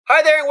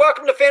Hi there and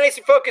welcome to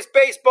Fantasy Focus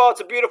Baseball. It's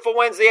a beautiful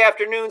Wednesday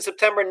afternoon,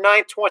 September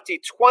 9th,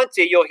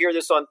 2020. You'll hear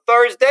this on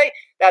Thursday.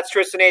 That's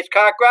Tristan H.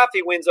 Cockcroft.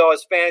 He wins all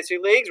his fantasy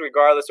leagues,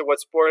 regardless of what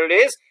sport it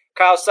is.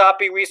 Kyle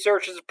Soppe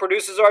researches and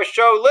produces our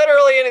show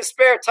literally in his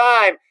spare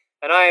time.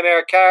 And I am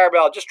Eric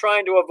Carabell, just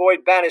trying to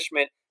avoid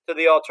banishment to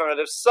the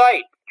alternative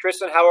site.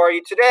 Tristan, how are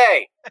you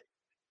today?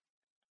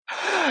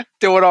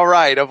 Doing all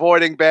right,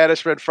 avoiding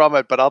banishment from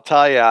it, but I'll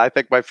tell you, I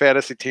think my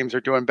fantasy teams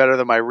are doing better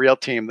than my real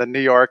team, the New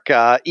York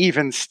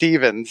Even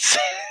Stevens.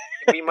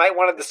 We might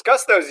want to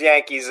discuss those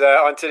Yankees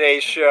on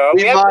today's show.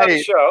 We haven't done a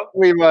show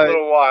in a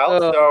little while,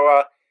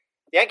 so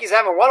Yankees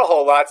haven't won a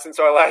whole lot since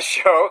our last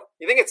show.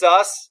 You think it's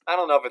us? I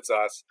don't know if it's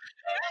us.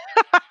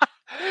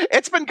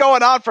 It's been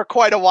going on for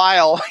quite a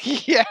while.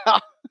 Yeah.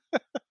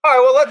 All right,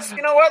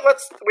 well,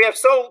 we have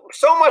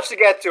so much to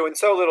get to in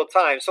so little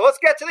time. So let's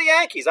get to the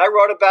Yankees. I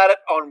wrote about it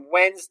on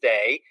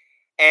Wednesday,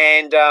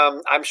 and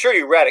I'm sure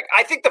you read it.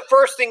 I think the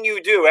first thing you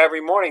do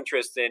every morning,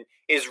 Tristan,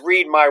 is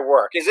read my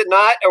work. Is it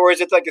not, or is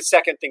it like the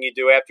second thing you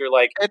do after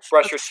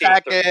brush your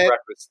teeth or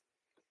breakfast?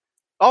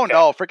 Oh, okay.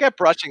 No, forget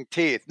brushing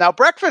teeth. Now,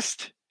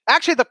 breakfast,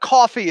 actually the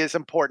coffee is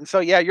important. So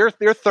yeah, you're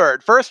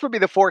third. First would be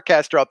the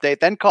forecaster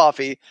update, then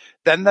coffee,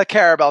 then the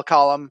Carabell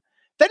column.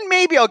 Then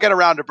maybe I'll get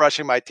around to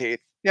brushing my teeth.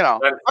 You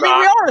know, we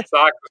are.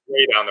 Socks is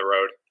way down the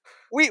road.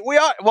 We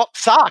are. Well,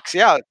 socks.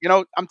 Yeah. You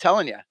know, I'm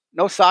telling you,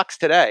 no socks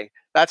today.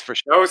 That's for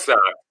sure. No socks.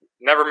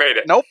 Never made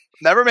it. Nope.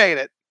 Never made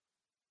it.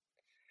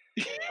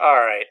 All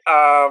right.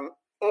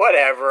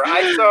 Whatever.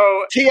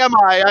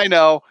 TMI. I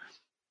know.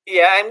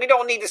 Yeah, and we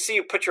don't need to see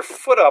you put your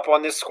foot up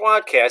on this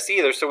squadcast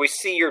either, so we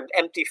see your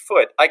empty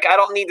foot. I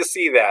don't need to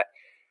see that.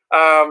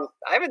 I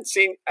haven't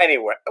seen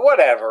anyway.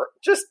 Whatever.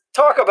 Just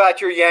talk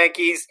about your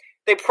Yankees.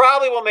 They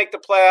probably will make the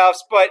playoffs,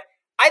 but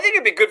I think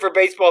it'd be good for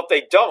baseball if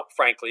they don't,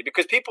 frankly,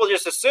 because people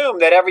just assume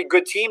that every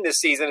good team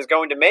this season is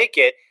going to make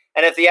it,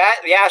 and if the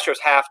Astros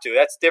have to,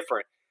 that's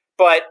different.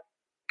 But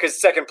because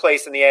second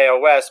place in the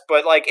AL West,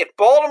 but if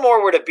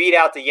Baltimore were to beat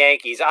out the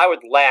Yankees, I would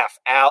laugh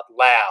out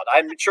loud.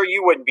 I'm sure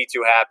you wouldn't be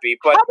too happy.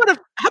 But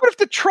how about if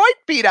Detroit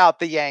beat out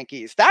the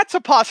Yankees? That's a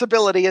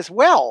possibility as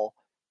well.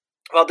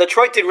 Well,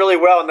 Detroit did really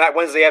well in that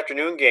Wednesday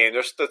afternoon game.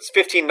 It's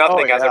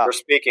 15-0 as we're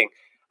speaking.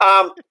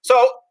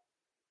 So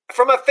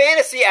from a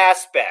fantasy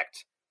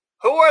aspect,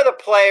 who are the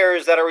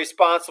players that are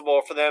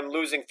responsible for them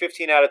losing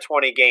 15 out of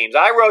 20 games?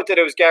 I wrote that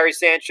it was Gary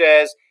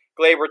Sanchez,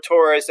 Gleyber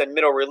Torres, and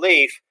middle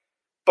relief,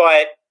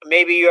 but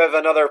maybe you have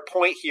another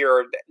point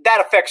here.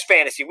 That affects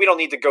fantasy. We don't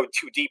need to go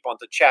too deep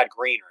onto Chad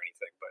Green or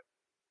anything. But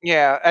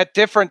yeah, at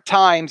different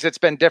times, it's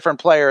been different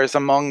players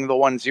among the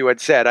ones you had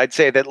said. I'd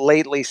say that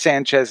lately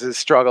Sanchez's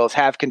struggles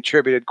have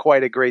contributed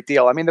quite a great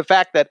deal. I mean, the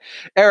fact that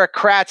Eric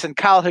Kratz and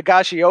Kyle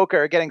Higashioka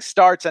are getting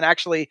starts and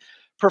actually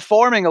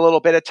performing a little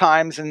bit at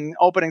times and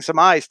opening some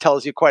eyes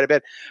tells you quite a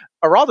bit.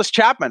 Aroldis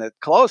Chapman at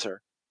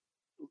closer,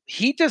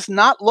 he does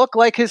not look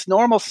like his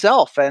normal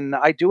self, and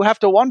I do have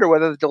to wonder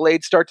whether the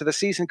delayed start to the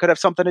season could have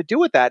something to do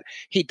with that.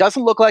 He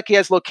doesn't look like he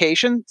has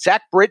location.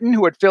 Zach Britton,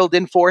 who had filled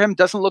in for him,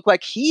 doesn't look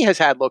like he has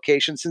had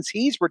location since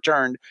he's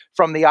returned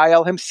from the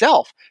IL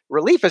himself.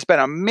 Relief has been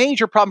a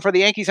major problem for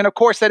the Yankees, and of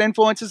course that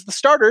influences the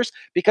starters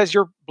because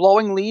you're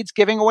blowing leads,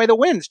 giving away the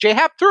wins. J.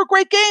 Happ threw a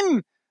great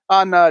game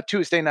on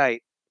Tuesday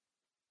night.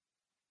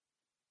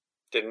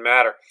 Didn't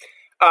matter.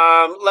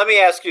 Let me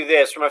ask you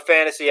this from a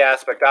fantasy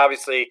aspect.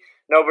 Obviously,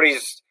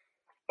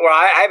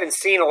 I haven't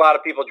seen a lot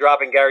of people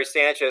dropping Gary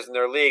Sanchez in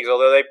their leagues,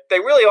 although they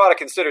really ought to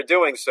consider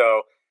doing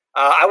so.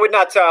 I would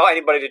not tell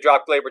anybody to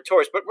drop Gleyber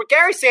Torres, but with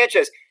Gary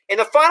Sanchez, in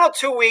the final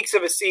 2 weeks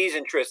of a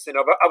season, Tristan,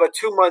 of a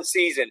 2-month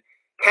season,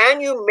 can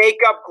you make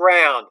up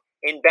ground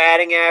in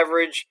batting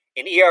average,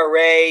 in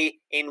ERA,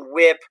 in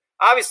WHIP?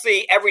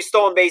 Obviously, every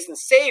stolen base and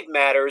save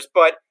matters,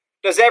 but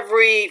does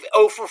every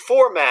 0 for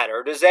 4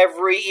 matter? Does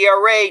every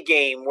ERA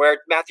game where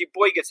Matthew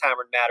Boyd gets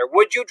hammered matter?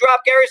 Would you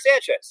drop Gary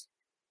Sanchez?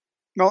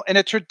 Well, in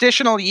a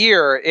traditional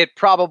year, it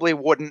probably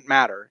wouldn't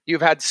matter.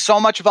 You've had so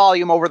much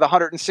volume over the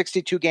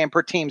 162 game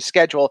per team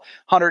schedule,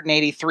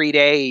 183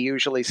 day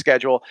usually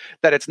schedule,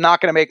 that it's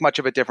not going to make much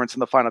of a difference in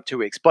the final 2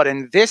 weeks. But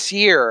in this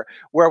year,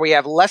 where we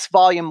have less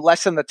volume,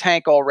 less in the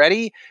tank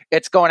already,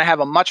 it's going to have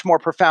a much more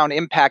profound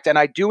impact. And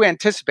I do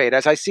anticipate,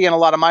 as I see in a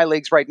lot of my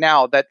leagues right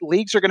now, that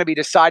leagues are going to be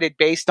decided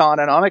based on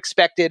an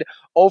unexpected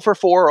 0 for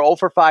 4 or 0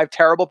 for 5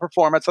 terrible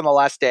performance on the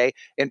last day.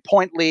 In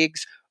point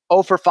leagues,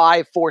 0 for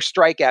 5, 4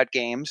 strikeout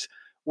games.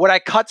 Would I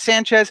cut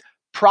Sanchez?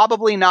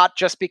 Probably not,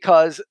 just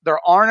because there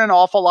aren't an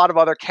awful lot of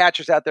other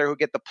catchers out there who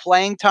get the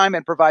playing time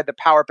and provide the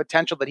power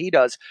potential that he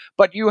does.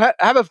 But you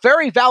have a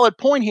very valid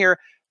point here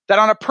that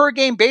on a per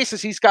game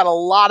basis, he's got a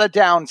lot of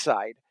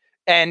downside.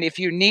 And if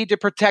you need to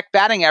protect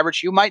batting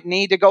average, you might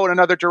need to go in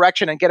another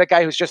direction and get a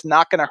guy who's just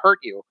not going to hurt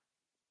you.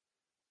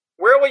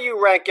 Where will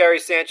you rank Gary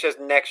Sanchez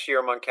next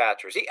year among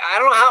catchers? I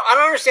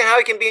don't understand how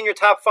he can be in your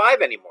top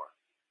 5 anymore.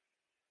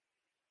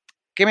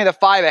 Give me the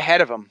 5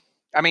 ahead of him.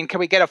 I mean, can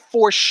we get a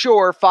for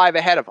sure 5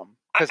 ahead of him?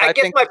 I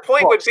guess my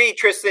point would be,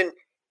 Tristan,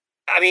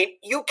 I mean,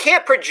 you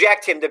can't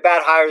project him to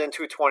bat higher than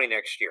 220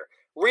 next year.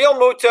 Real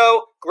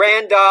Muto,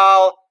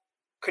 Grandal,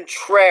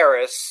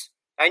 Contreras,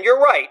 And you're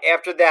right.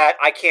 After that,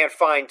 I can't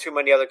find too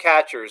many other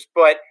catchers.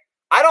 But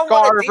I don't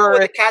want to deal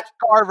with the catch.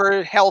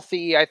 Garver,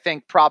 healthy, I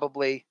think,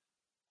 probably.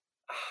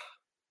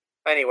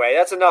 Anyway,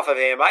 that's enough of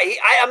him.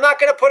 I'm not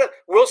going to put him.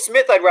 Will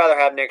Smith, I'd rather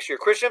have next year.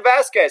 Christian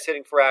Vasquez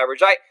hitting for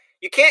average.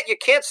 You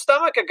can't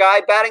stomach a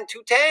guy batting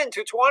 210,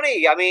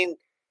 220. I mean,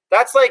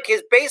 that's like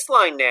his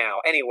baseline now.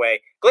 Anyway,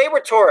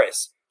 Gleyber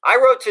Torres. I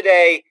wrote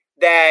today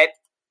that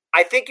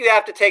I think you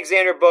have to take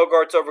Xander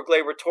Bogaerts over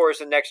Gleyber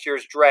Torres in next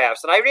year's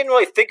drafts. And I didn't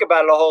really think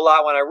about it a whole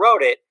lot when I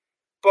wrote it.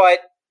 But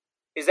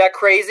is that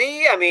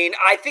crazy? I mean,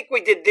 I think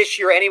we did this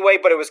year anyway,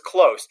 but it was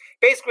close.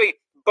 Basically,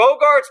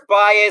 Bogaerts,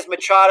 Baez,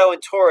 Machado,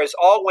 and Torres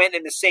all went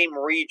in the same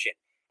region.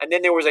 And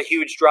then there was a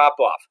huge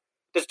drop-off.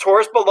 Does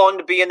Torres belong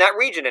to be in that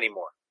region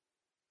anymore?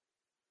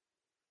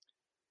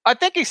 I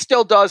think he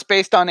still does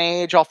based on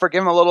age. I'll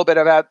forgive him a little bit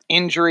about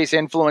injuries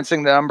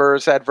influencing the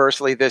numbers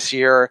adversely this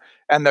year,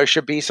 and there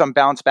should be some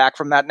bounce back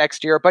from that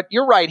next year. But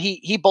you're right.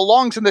 He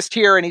belongs in this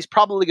tier, and he's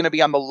probably going to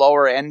be on the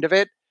lower end of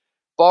it.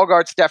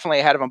 Bogart's definitely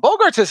ahead of him.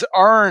 Bogaerts has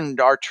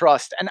earned our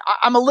trust, and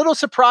I'm a little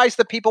surprised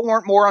that people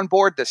weren't more on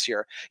board this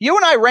year. You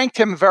and I ranked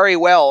him very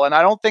well, and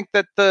I don't think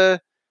that the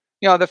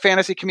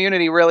fantasy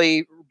community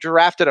really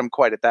drafted him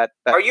quite at that.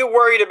 Are you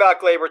worried about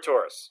Gleyber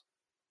Torres?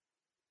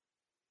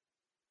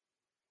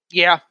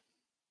 Yeah, a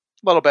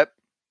little bit.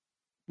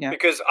 Yeah.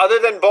 Because other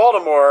than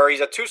Baltimore, he's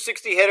a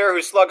 260 hitter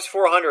who slugs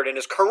 400 in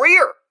his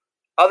career,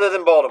 other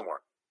than Baltimore.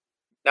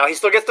 Now, he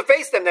still gets to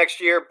face them next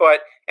year,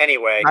 but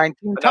anyway.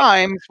 19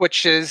 times,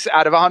 which is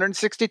out of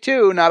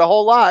 162, not a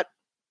whole lot.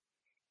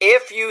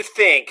 If you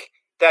think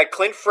that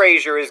Clint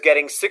Frazier is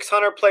getting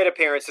 600 plate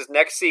appearances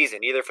next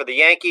season, either for the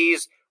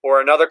Yankees or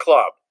another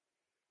club,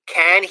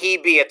 can he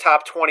be a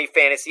top 20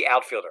 fantasy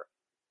outfielder?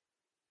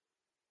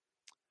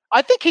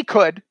 I think he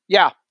could.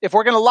 Yeah. If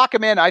we're going to lock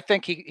him in, I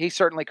think he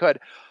certainly could.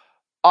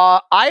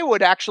 I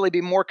would actually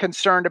be more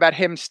concerned about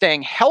him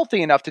staying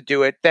healthy enough to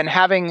do it than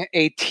having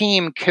a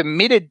team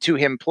committed to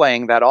him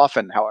playing that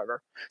often,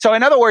 however. So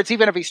in other words,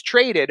 even if he's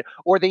traded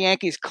or the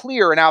Yankees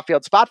clear an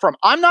outfield spot for him,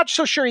 I'm not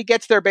so sure he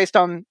gets there based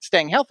on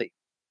staying healthy.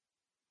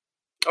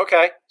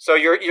 Okay. So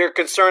your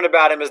concern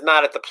about him is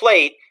not at the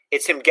plate,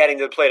 it's him getting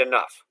to the plate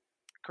enough.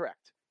 Correct.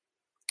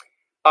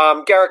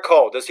 Garrett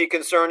Cole, does he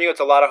concern you? It's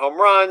a lot of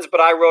home runs, but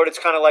I wrote it's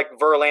kind of like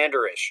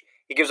Verlander-ish.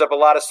 He gives up a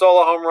lot of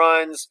solo home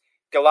runs,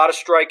 a lot of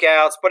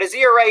strikeouts, but his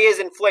ERA is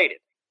inflated.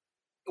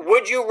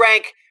 Would you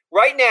rank,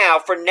 right now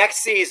for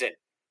next season,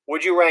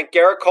 would you rank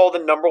Garrett Cole the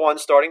number one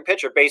starting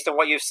pitcher based on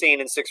what you've seen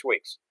in 6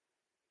 weeks?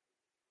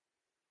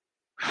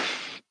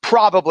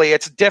 Probably.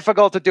 It's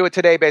difficult to do it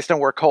today based on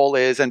where Cole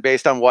is and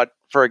based on what,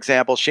 for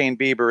example, Shane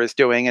Bieber is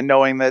doing, and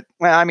knowing that,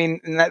 well, I mean,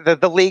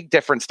 the league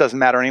difference doesn't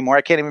matter anymore.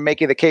 I can't even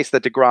make you the case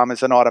that DeGrom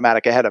is an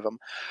automatic ahead of him.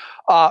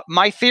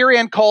 My theory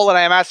on Cole, and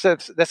I am asked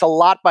this a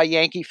lot by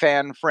Yankee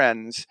fan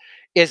friends,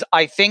 is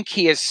I think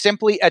he is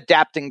simply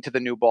adapting to the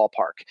new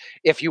ballpark.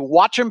 If you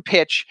watch him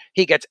pitch,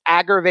 he gets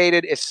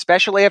aggravated,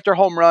 especially after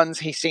home runs.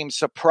 He seems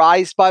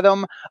surprised by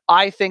them.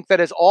 I think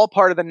that is all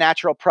part of the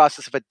natural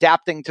process of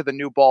adapting to the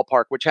new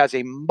ballpark, which has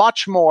a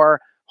much more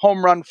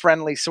home run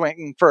friendly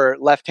swing for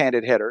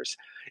left-handed hitters.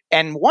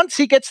 And once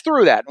he gets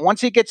through that, and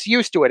once he gets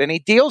used to it, and he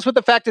deals with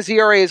the fact his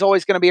ERA is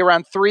always going to be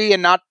around 3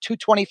 and not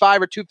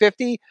 225 or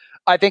 250,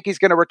 I think he's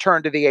going to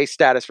return to the ace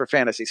status for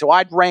fantasy. So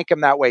I'd rank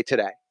him that way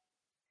today.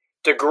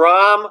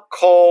 DeGrom,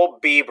 Cole,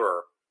 Bieber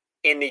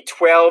in the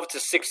 12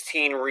 to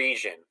 16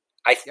 region,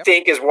 I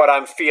think is what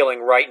I'm feeling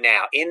right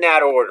now. In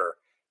that order,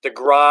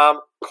 DeGrom,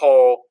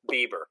 Cole,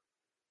 Bieber.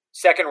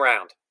 Second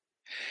round.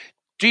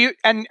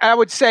 And I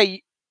would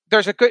say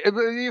there's a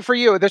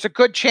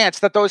good chance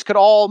that those could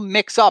all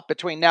mix up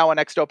between now and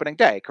next opening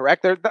day,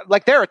 correct?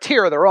 They're a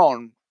tier of their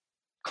own,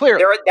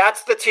 clearly.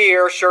 That's the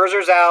tier.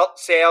 Scherzer's out,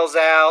 Sale's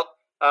out.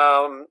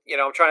 I'm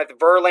trying to.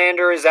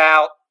 Verlander is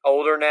out.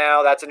 Older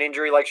now. That's an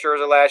injury like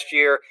Scherzer last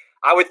year.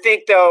 I would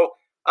think, though,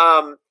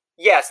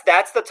 yes,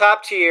 that's the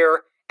top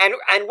tier. And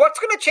what's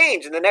going to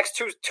change in the next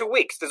two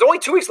weeks? There's only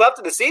 2 weeks left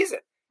of the season.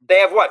 They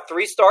have,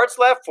 3 starts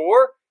left?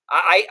 4?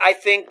 I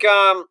think,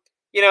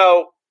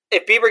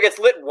 if Bieber gets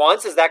lit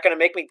once, is that going to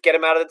make me get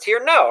him out of the tier?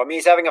 No. I mean,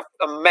 he's having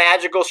a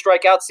magical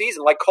strikeout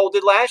season like Cole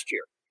did last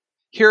year.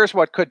 Here's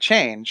what could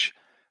change.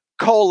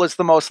 Cole is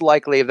the most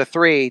likely of the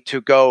 3 to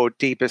go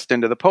deepest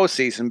into the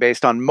postseason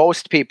based on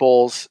most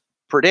people's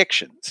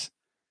predictions.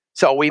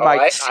 So we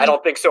might see. I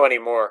don't think so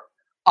anymore.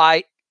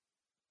 I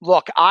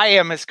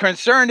am as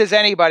concerned as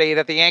anybody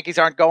that the Yankees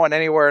aren't going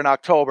anywhere in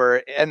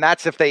October, and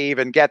that's if they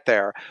even get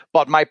there.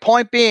 But my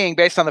point being,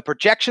 based on the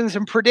projections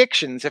and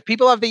predictions, if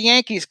people have the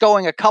Yankees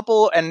going a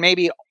couple and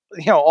maybe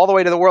all the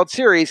way to the World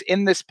Series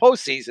in this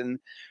postseason,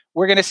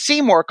 we're going to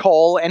see more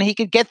Cole, and he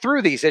could get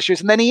through these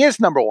issues, and then he is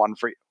number one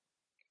for you.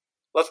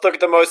 Let's look at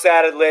the most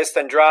added list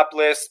and drop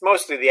list,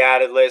 mostly the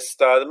added list.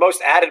 The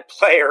most added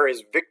player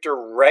is Victor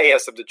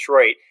Reyes of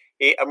Detroit,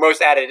 most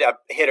added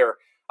hitter.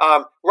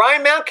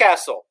 Ryan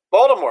Mountcastle,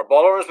 Baltimore.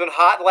 Baltimore's been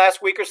hot the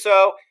last week or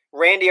so.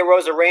 Randy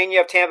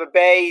Arozarena of Tampa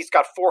Bay, he's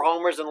got 4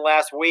 homers in the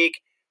last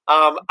week.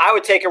 I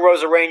would take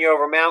Arozarena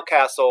over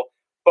Mountcastle,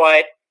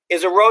 but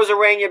is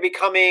Arozarena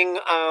becoming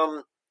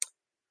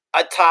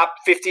a top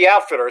 50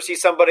 outfitter? Is he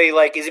somebody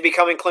like, is he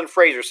becoming Clint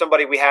Frazier,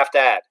 somebody we have to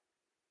add?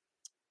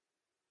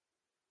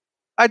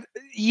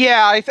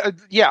 Yeah,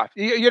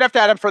 you'd have to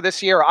add him for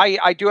this year.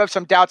 I do have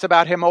some doubts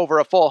about him over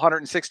a full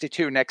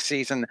 162 next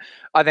season.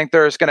 I think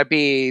there's going to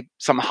be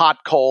some hot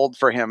cold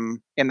for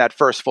him in that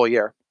first full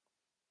year.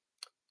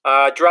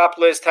 Drop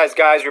list has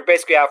guys who are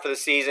basically out for the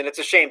season. It's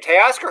a shame.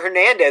 Teoscar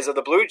Hernandez of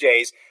the Blue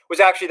Jays was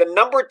actually the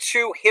number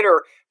 2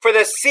 hitter for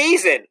the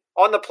season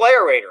on the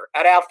player rater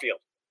at outfield.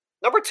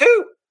 Number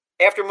 2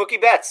 after Mookie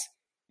Betts.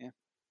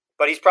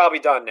 But he's probably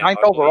done now.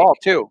 9th overall,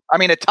 too. I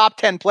mean, a top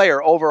 10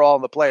 player overall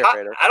in the player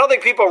rater. I don't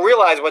think people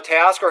realize what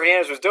Teoscar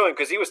Hernandez was doing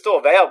because he was still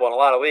available in a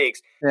lot of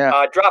leagues.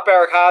 Yeah. Drop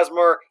Eric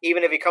Hosmer,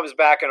 even if he comes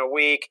back in a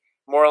week.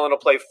 Moreland will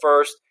play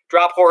first.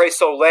 Drop Jorge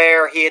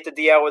Soler. He hit the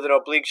DL with an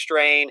oblique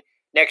strain.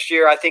 Next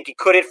year, I think he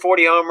could hit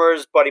 40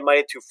 homers, but he might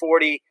hit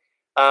 240.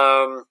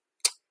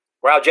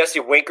 Wow,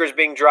 Jesse Winker's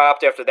being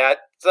dropped after that.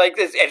 It's like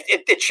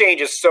it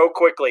changes so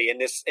quickly in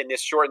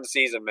this shortened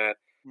season, man.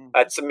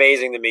 That's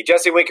amazing to me.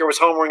 Jesse Winker was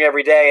homering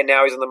every day, and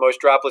now he's on the most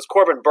dropped list.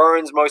 Corbin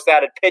Burns, most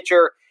added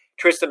pitcher.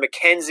 Tristan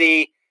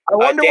McKenzie. I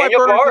wonder why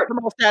Daniel Burns Bard is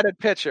the most added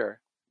pitcher.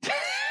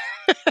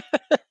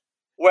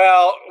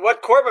 Well,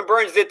 what Corbin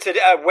Burns did today,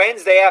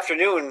 Wednesday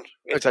afternoon,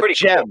 it's pretty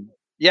gem. Cool.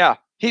 Yeah,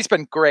 he's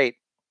been great.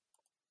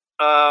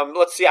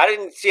 Let's see. I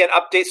didn't see an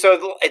update.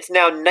 So it's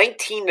now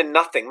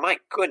 19-0. My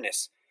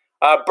goodness.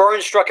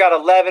 Burns struck out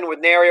 11 with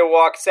nary a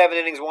walk, 7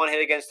 innings, 1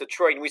 hit against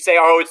Detroit. And we say,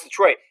 oh, it's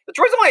Detroit.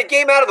 Detroit's only a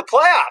game out of the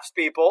playoffs,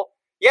 people.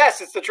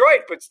 Yes, it's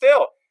Detroit, but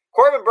still.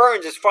 Corbin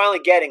Burns is finally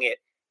getting it.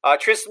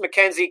 Tristan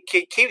McKenzie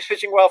keeps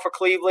pitching well for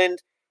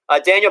Cleveland.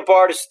 Daniel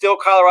Bard is still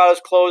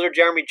Colorado's closer.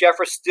 Jeremy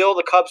Jeffress still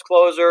the Cubs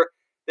closer.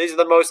 These are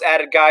the most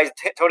added guys.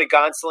 Tony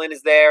Gonsolin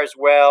is there as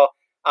well.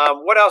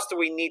 What else do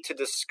we need to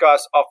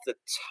discuss off the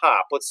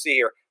top? Let's see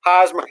here.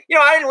 Hosmer.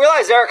 I didn't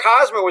realize Eric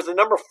Hosmer was the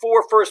number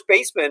 4 first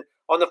baseman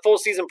on the full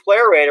season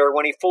player rater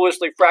when he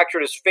foolishly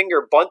fractured his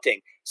finger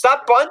bunting.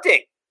 Stop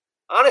bunting,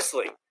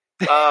 honestly.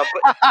 But,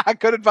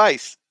 good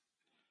advice.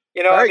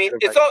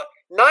 It's all,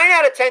 9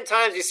 out of 10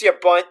 times you see a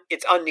bunt,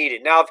 it's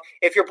unneeded. Now,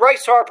 if you're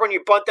Bryce Harper and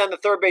you bunt down the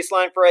third base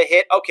line for a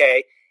hit,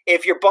 okay.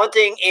 If you're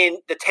bunting in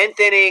the 10th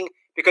inning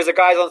because the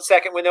guy's on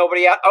second with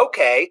nobody out,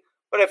 okay.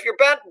 But if you're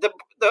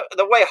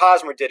the way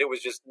Hosmer did it was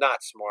just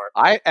not smart.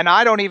 I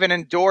don't even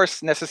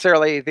endorse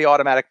necessarily the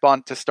automatic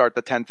bunt to start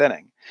the 10th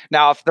inning.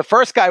 Now, if the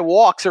first guy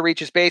walks or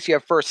reaches base, you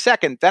have first,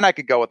 second, then I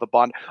could go with the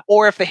bunt.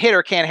 Or if the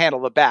hitter can't handle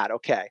the bat,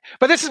 okay.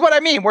 But this is what I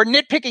mean. We're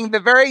nitpicking the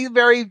very,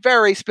 very,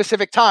 very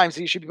specific times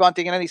that you should be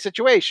bunting in any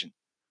situation.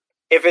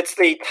 If it's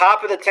the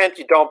top of the 10th,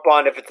 you don't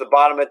bunt. If it's the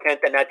bottom of the 10th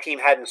and that team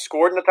hadn't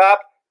scored in the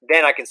top,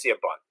 then I can see a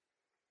bunt.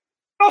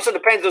 It also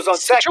depends who's on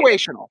second.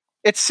 Situational.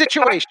 It's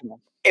situational.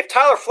 If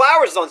Tyler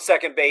Flowers is on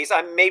second base,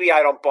 maybe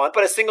I don't bunt,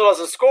 but a single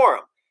doesn't score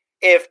him.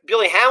 If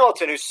Billy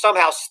Hamilton, who's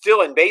somehow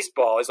still in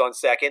baseball, is on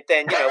second,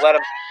 then let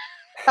him.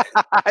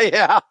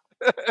 Yeah.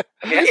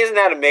 I mean, isn't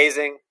that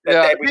amazing?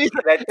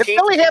 If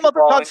Billy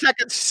Hamilton's on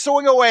second,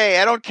 swing away.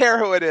 I don't care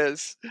who it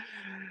is.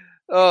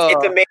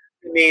 It's amazing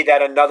to me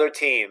that another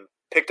team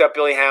picked up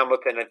Billy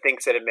Hamilton and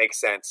thinks that it makes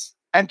sense.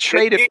 And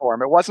traded for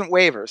him. It wasn't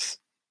waivers.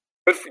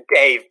 Good for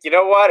Dave. You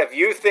know what? If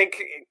you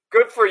think,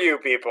 good for you,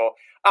 people.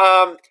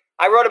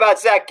 I wrote about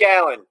Zach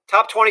Gallen,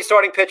 top 20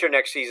 starting pitcher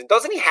next season.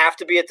 Doesn't he have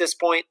to be at this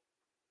point?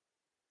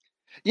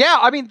 Yeah,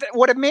 I mean,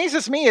 what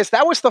amazes me is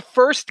that was the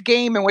first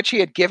game in which he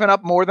had given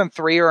up more than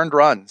 3 earned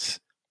runs.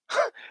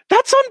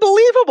 That's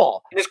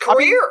unbelievable. In his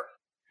career.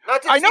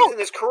 Not this season,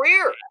 his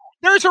career.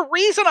 There's a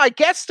reason I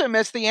guessed him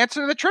as the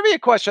answer to the trivia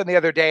question the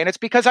other day, and it's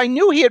because I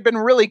knew he had been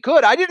really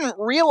good. I didn't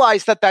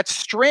realize that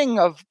string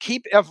of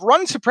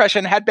run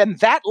suppression had been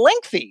that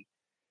lengthy.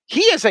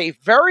 He is a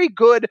very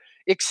good,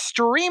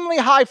 extremely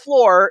high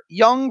floor,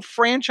 young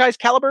franchise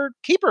caliber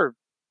keeper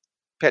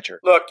pitcher.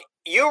 Look,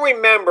 you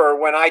remember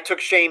when I took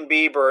Shane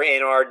Bieber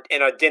in our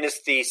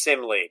Dynasty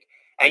Sim League,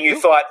 and you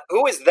thought,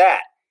 who is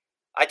that?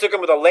 I took him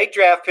with a late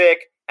draft pick,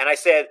 and I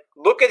said,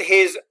 look at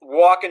his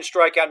walk and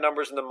strikeout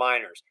numbers in the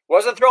minors.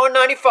 Wasn't throwing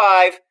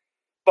 95,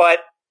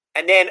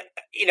 and then,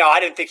 I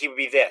didn't think he would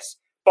be this.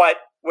 But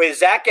with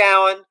Zach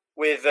Gallen,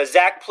 with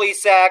Zach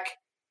Plesac,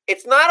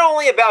 it's not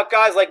only about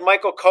guys like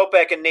Michael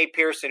Kopech and Nate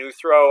Pearson who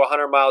throw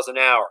 100 miles an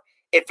hour.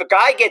 If a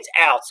guy gets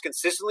outs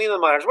consistently in the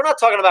minors, we're not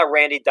talking about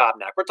Randy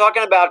Dobnak. We're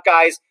talking about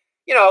guys,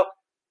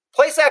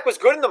 Plesac was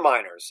good in the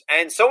minors,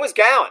 and so was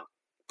Gallen.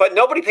 But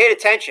nobody paid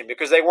attention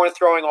because they weren't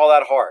throwing all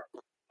that hard.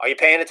 Are you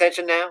paying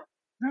attention now?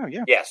 Oh,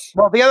 yeah. Yes.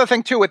 Well, the other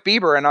thing, too, with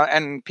Bieber,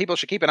 and people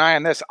should keep an eye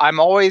on this, I'm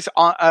always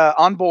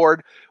on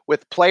board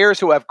with players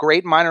who have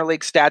great minor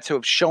league stats who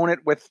have shown it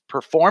with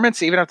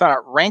performance, even if they're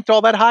not ranked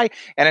all that high.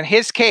 And in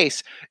his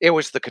case, it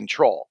was the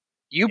control.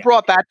 You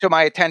brought that to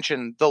my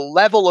attention, the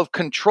level of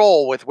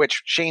control with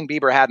which Shane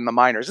Bieber had in the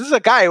minors. This is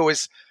a guy who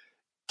was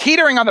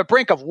teetering on the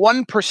brink of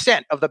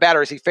 1% of the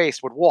batters he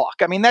faced would walk.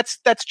 I mean, that's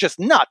just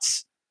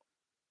nuts.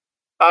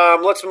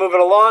 Let's move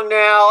it along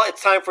now.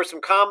 It's time for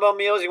some combo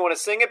meals. You want to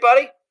sing it,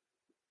 buddy?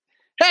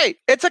 Hey,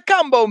 it's a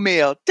combo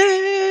meal.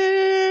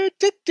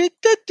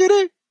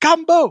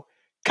 Combo.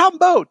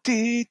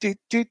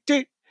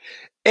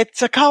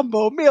 It's a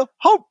combo meal,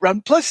 home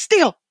run plus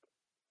steal.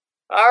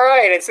 All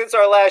right, and since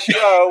our last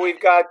show,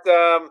 we've got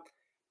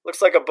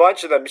looks like a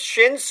bunch of them.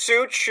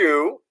 Shin-Soo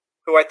Choo,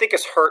 who I think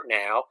is hurt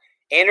now.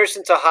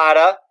 Anderson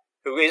Tejada,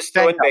 who is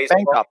still in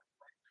baseball.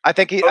 I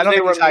think Jose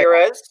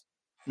Ramirez.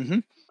 Mm-hmm.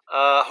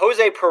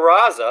 Jose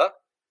Peraza,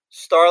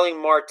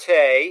 Starling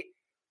Marte.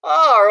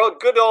 Our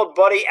good old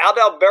buddy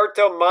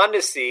Adalberto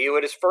Mondesi, who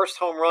had his first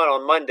home run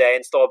on Monday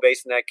and stole a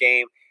base in that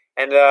game.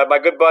 And my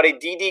good buddy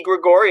Didi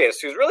Gregorius,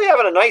 who's really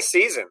having a nice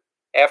season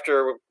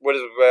after what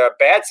is a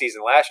bad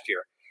season last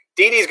year.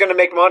 Didi's going to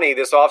make money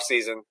this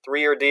offseason.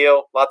 3-year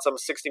deal, lots of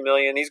 $60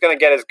 million. He's going to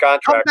get his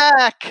contract. Come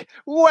back.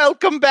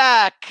 Welcome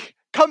back.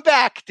 Come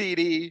back,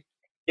 Didi.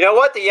 You know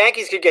what? The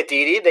Yankees could get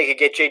Didi. They could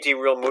get JT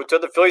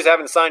Realmuto. The Phillies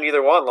haven't signed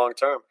either one long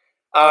term.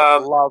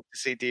 I'd love to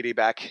see Didi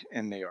back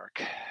in New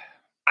York.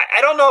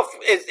 I don't know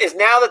if is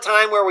now the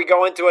time where we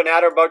go into an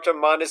Adalberto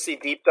Mondesi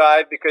deep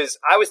dive, because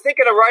I was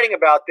thinking of writing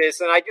about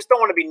this, and I just don't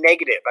want to be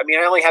negative. I mean,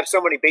 I only have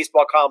so many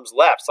baseball columns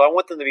left, so I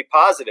want them to be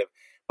positive.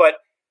 But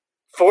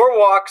 4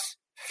 walks,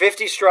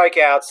 50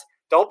 strikeouts.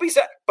 Don't be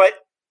sad. But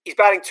he's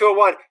batting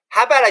 201.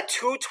 How about a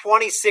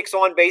 226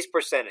 on base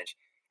percentage?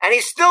 And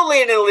he's still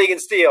leading the league in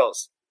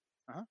steals.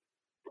 Uh-huh.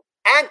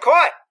 And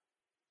caught.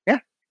 Yeah.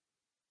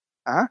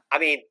 Uh-huh. I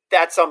mean,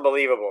 that's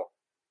unbelievable.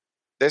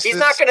 He's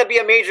not going to be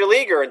a major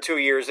leaguer in 2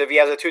 years if he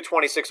has a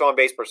 226 on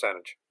base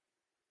percentage.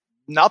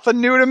 Nothing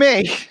new to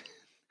me.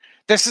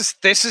 This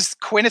is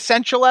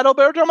quintessential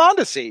Adalberto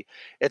Mondesi.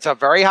 It's a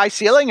very high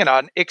ceiling and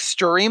an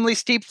extremely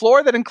steep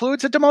floor that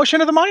includes a demotion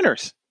of the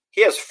minors.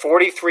 He has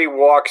 43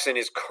 walks in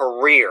his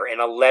career and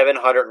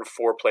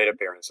 1,104 plate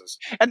appearances.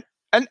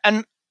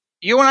 And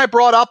you and I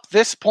brought up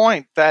this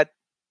point that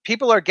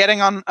people are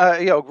getting on,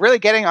 really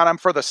getting on him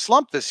for the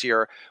slump this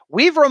year.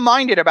 We've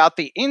reminded about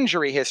the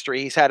injury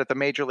history he's had at the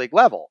major league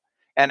level,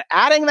 and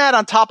adding that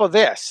on top of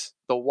this,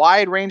 the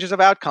wide ranges of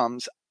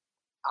outcomes.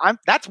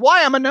 That's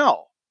why I'm a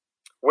no.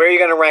 Where are you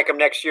going to rank him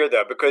next year,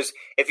 though? Because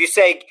if you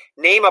say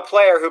name a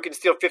player who can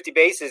steal 50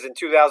 bases in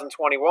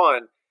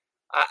 2021,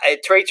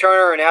 Trey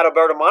Turner and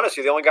Adalberto Mondesi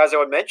are the only guys I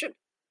would mention.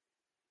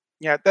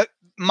 Yeah,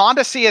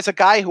 Mondesi is a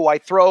guy who I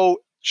throw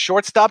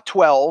shortstop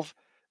 12.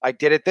 I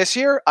did it this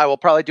year. I will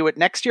probably do it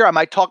next year. I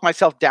might talk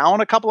myself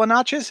down a couple of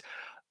notches.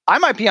 I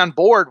might be on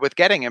board with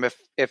getting him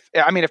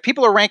if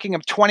people are ranking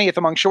him 20th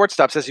among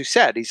shortstops, as you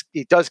said,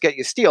 he does get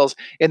you steals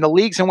in the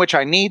leagues in which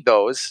I need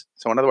those.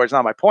 So in other words,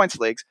 not my points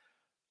leagues.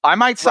 I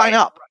might sign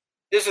up.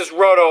 This is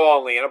roto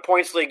only. In a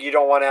points league, you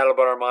don't want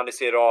Adalberto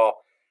Mondesi at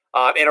all.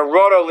 In a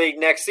roto league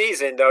next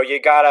season, though,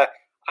 you gotta.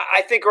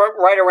 I think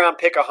right around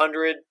pick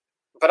 100,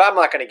 but I'm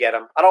not going to get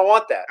him. I don't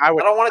want that. I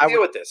don't want to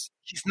deal with this.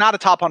 He's not a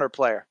top 100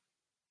 player.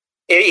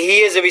 He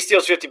is if he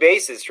steals 50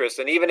 bases,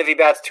 Tristan, even if he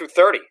bats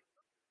 230.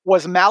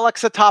 Was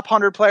Malix a top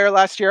 100 player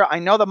last year? I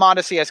know the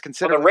Mondesi has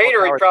considered. On the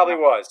Raider, he probably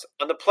was.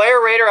 On the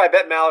player Raider, I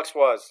bet Malix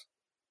was.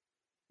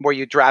 Were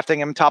you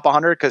drafting him top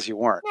 100? Because you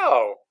weren't.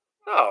 No.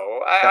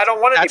 I don't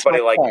want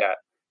anybody like that.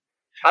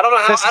 I don't know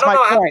how. This is my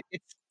point.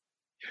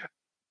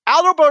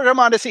 Adalberto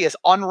Mondesi is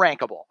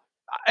unrankable.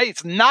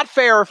 It's not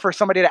fair for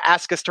somebody to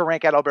ask us to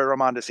rank Adalberto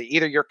Mondesi.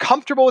 Either you're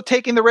comfortable with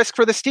taking the risk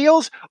for the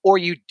steals, or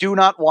you do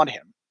not want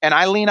him. And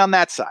I lean on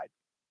that side.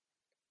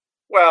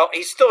 Well,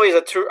 he still is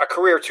a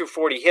career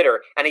 240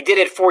 hitter, and he did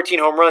hit 14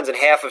 home runs in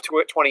half of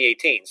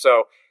 2018.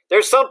 So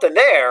there's something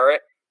there.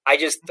 I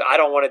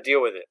don't want to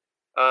deal with it.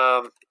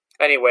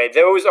 Anyway,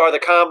 those are the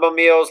combo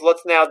meals.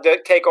 Let's now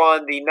take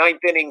on the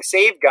 9th inning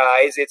save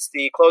guys. It's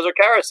the closer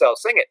carousel.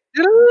 Sing it.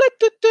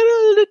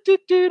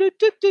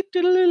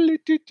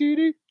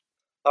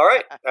 All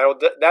right, that'll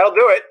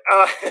do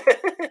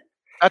it.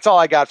 That's all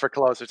I got for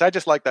closers. I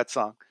just like that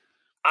song.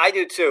 I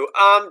do too.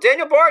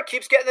 Daniel Bard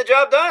keeps getting the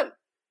job done.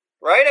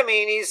 Right? I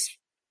mean,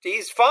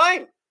 he's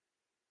fine.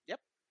 Yep.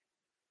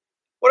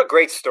 What a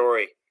great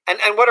story.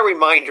 And what a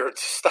reminder to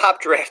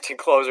stop drafting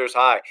closers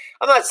high.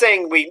 I'm not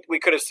saying we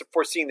could have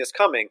foreseen this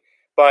coming,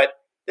 but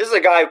this is a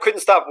guy who couldn't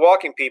stop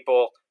walking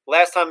people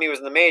last time he was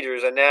in the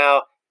majors, and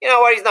now, you know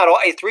what, he's not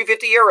a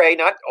 350 ERA,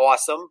 not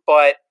awesome,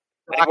 but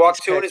he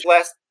walked 2 in his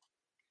last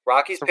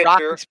Rockies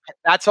pitcher.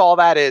 That's all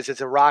that is.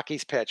 It's a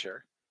Rockies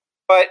pitcher.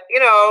 But,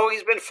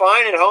 he's been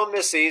fine at home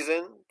this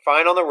season,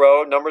 fine on the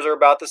road. Numbers are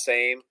about the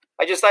same.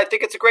 I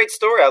think it's a great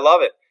story. I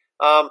love it.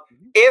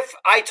 If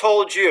I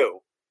told you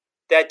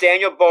that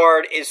Daniel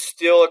Bard is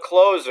still a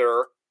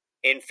closer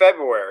in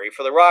February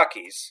for the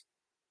Rockies,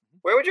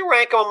 where would you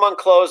rank him among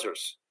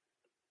closers?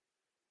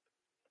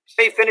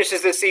 Say he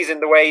finishes this season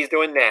the way he's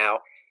doing now.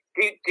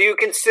 Do you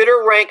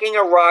consider ranking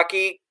a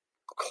Rocky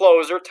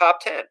closer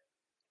top 10?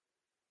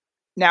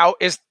 Now,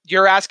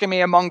 you're asking me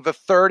among the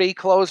 30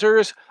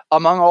 closers,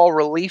 among all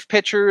relief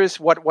pitchers?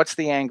 What's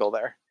the angle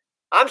there?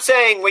 I'm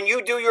saying when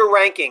you do your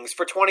rankings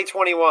for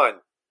 2021,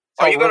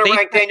 are you going to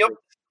rank Daniel?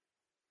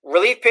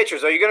 Relief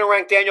pitchers, are you going to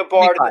rank Daniel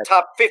Bard 25. In the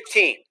top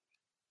 15?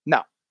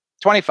 No,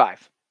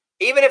 25.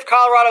 Even if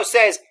Colorado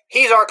says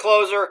he's our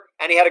closer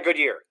and he had a good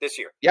year this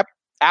year? Yep,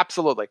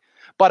 absolutely.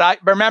 But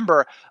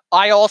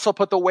I also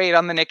put the weight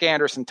on the Nick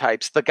Anderson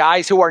types. The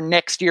guys who are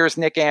next year's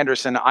Nick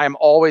Anderson, I'm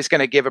always going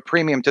to give a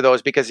premium to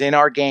those because in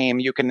our game,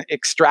 you can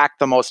extract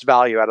the most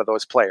value out of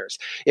those players.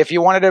 If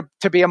you wanted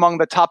to be among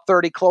the top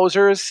 30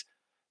 closers,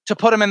 to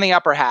put them in the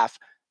upper half,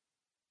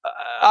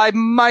 I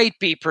might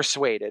be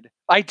persuaded.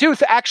 I do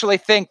actually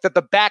think that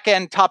the back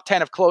end top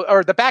 10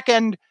 or the back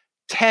end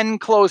 10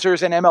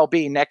 closers in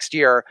MLB next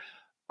year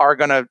are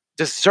going to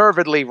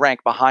deservedly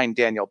rank behind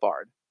Daniel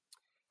Bard.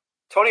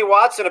 Tony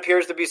Watson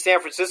appears to be San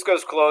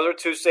Francisco's closer,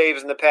 2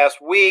 saves in the past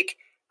week.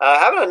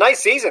 Having a nice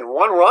season,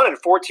 1 run in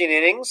 14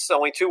 innings,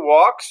 only 2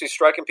 walks. He's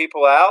striking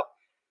people out.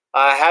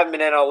 Haven't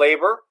been NL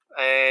labor,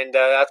 and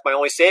that's my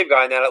only save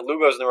guy now that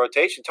Lugo's in the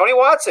rotation. Tony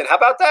Watson, how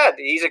about that?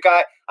 He's a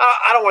guy,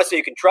 I don't want to say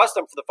you can trust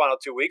him for the final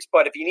 2 weeks,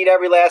 but if you need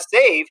every last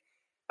save,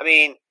 I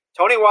mean,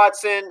 Tony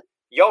Watson,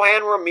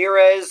 Yohan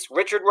Ramirez,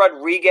 Richard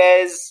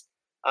Rodriguez,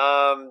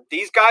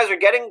 these guys are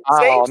getting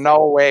saves. Oh,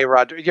 no way,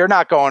 you're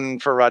not going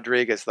for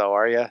Rodriguez, though,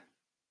 are you?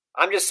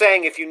 I'm just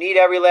saying, if you need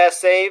every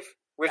last save,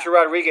 Richard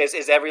Rodriguez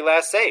is every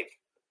last save.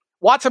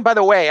 Watson, by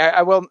the way,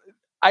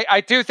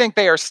 I do think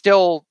they are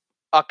still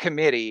a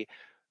committee,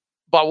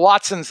 but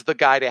Watson's the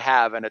guy to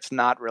have, and it's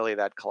not really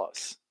that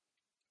close.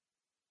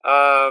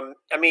 I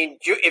mean,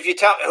 if you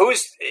tell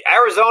who's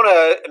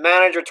Arizona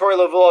manager Torey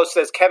Lovullo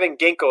says Kevin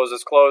Ginkel is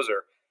his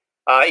closer,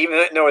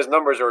 even though his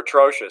numbers are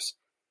atrocious.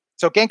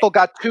 So Ginkel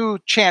got 2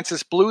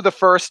 chances, blew the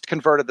first,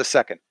 converted the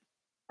second.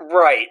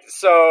 Right.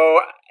 So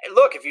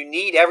look, if you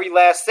need every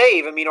last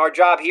save, I mean, our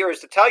job here is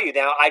to tell you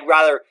now. I'd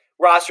rather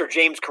roster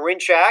James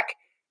Karinchak,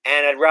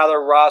 and I'd rather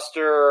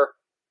roster.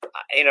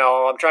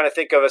 I'm trying to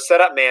think of a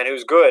setup man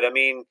who's good. I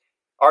mean,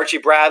 Archie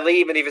Bradley,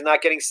 even if he's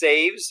not getting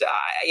saves,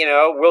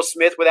 Will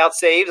Smith without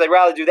saves. I'd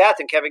rather do that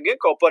than Kevin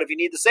Ginkel. But if you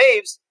need the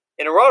saves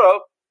in a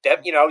roto,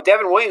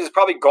 Devin Williams is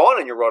probably gone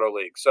in your roto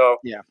league. So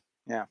yeah,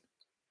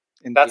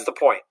 indeed. That's the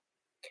point.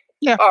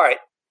 Yeah. All right.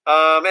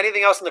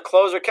 Anything else in the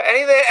closer?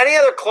 Any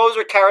other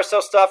closer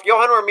carousel stuff?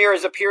 Yohan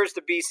Ramirez appears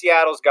to be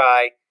Seattle's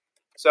guy.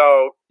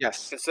 So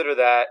yes, consider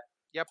that.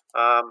 Yep.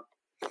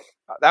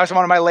 That was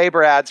one of my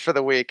labor ads for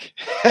the week.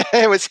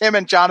 It was him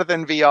and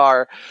Jonathan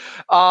VR.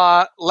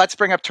 Let's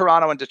bring up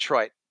Toronto and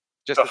Detroit,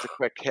 just as a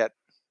quick hit.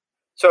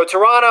 So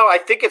Toronto, I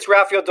think it's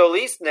Rafael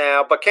Dolis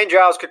now, but Ken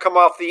Giles could come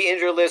off the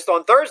injury list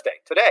on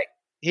Thursday, today.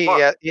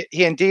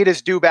 He indeed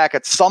is due back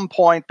at some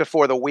point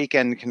before the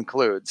weekend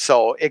concludes.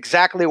 So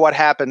exactly what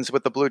happens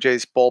with the Blue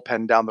Jays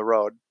bullpen down the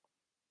road.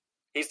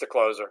 He's the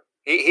closer.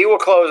 He will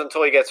close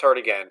until he gets hurt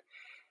again.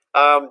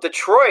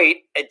 Detroit,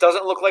 it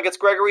doesn't look like it's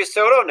Gregory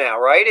Soto now,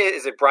 right?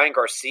 Is it Brian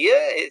Garcia?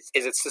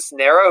 Is it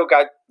Cisnero who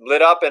got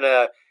lit up in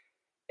a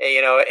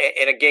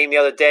game the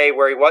other day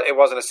where it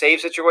wasn't a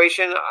save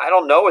situation? I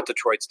don't know what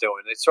Detroit's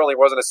doing. It certainly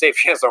wasn't a safe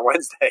chance on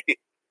Wednesday.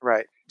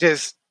 Right.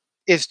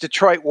 Is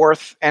Detroit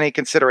worth any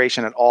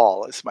consideration at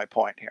all? Is my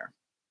point here.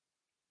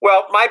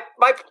 Well, my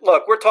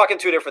look, we're talking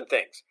 2 different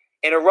things.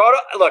 In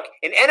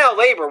NL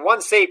labor,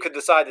 1 save could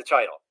decide the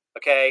title.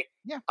 Okay.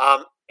 Yeah.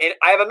 And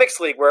I have a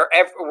mixed league where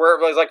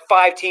there's like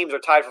 5 teams are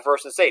tied for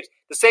first in saves.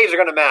 The saves are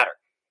going to matter.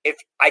 If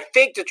I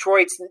think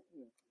Detroit's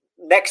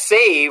next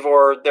save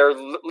or their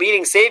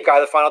leading save guy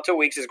the final 2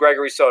 weeks is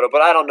Gregory Soto,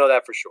 but I don't know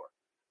that for sure.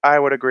 I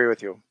would agree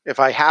with you. If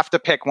I have to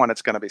pick one,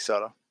 it's going to be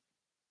Soto.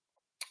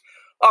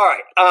 All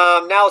right.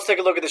 Now let's take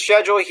a look at the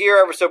schedule here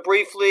ever so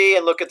briefly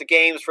and look at the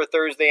games for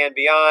Thursday and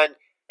beyond.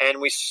 And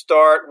we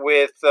start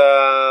with what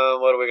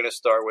are we going to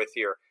start with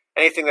here?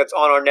 Anything that's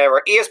on our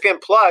network.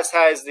 ESPN Plus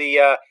has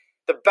the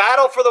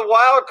battle for the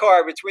wild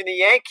card between the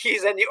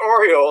Yankees and the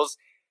Orioles.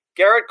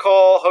 Garrett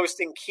Cole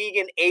hosting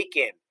Keegan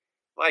Aiken.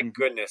 My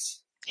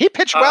goodness. He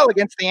pitched well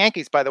against the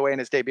Yankees, by the way, in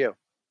his debut.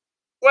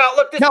 Well,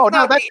 look. That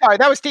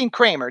was Dean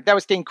Kramer. That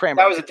was Dean Kramer.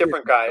 That was a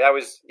different guy. That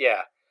was,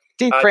 yeah.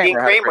 Dean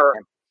Kramer,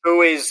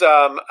 who is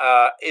from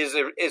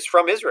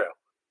Israel.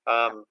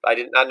 I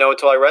did not know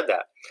until I read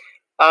that.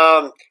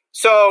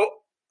 So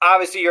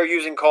obviously you're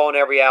using Cole in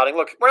every outing.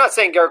 Look, we're not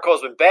saying Garrett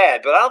Cole's been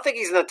bad, but I don't think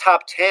he's in the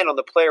top 10 on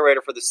the player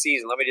rater for the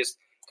season. Let me just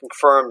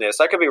confirm this.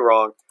 I could be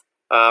wrong.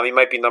 He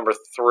might be number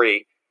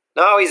 3.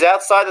 No, he's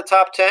outside the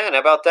top 10. How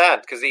about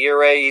that? Because the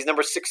ERA, he's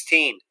number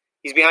 16.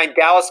 He's behind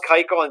Dallas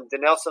Keuchel and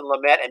Dinelson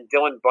Lamet and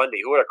Dylan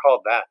Bundy. Who would have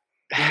called that?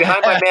 He's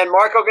behind my man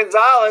Marco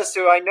Gonzalez,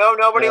 who I know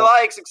nobody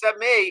likes except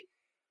me.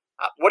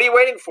 What are you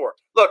waiting for?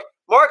 Look,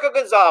 Marco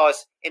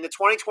Gonzalez in the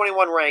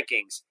 2021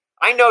 rankings,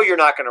 I know you're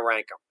not going to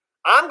rank him.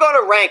 I'm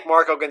going to rank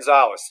Marco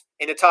Gonzalez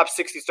in the top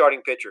 60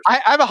 starting pitchers.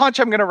 I have a hunch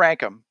I'm going to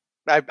rank him.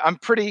 I'm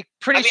pretty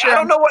sure. I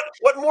don't know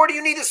what more do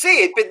you need to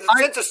see.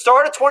 Since the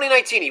start of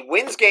 2019, he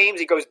wins games.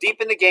 He goes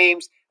deep into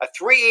games. A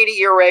 3.80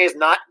 ERA is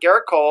not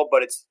Garrett Cole,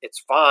 but it's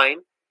fine.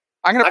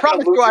 I'm going to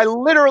promise you I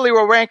literally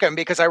will rank him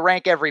because I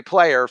rank every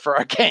player for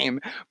a game.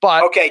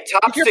 But okay,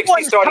 top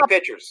 60 starting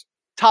pitchers.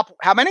 Top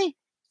how many?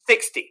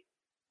 60.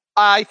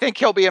 I think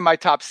he'll be in my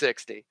top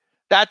 60.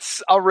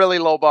 That's a really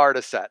low bar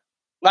to set.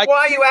 Like,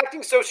 why are you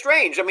acting so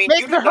strange? I mean,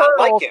 you do not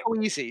like him.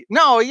 So easy.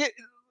 No,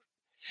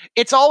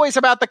 it's always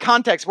about the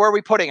context. Where are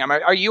we putting him?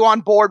 Are you on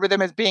board with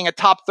him as being a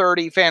top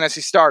 30 fantasy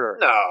starter?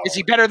 No. Is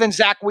he better than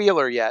Zach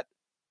Wheeler yet?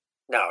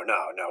 No.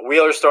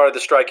 Wheeler started to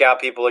strike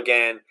out people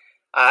again.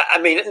 I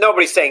mean,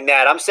 nobody's saying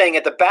that. I'm saying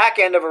at the back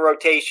end of a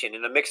rotation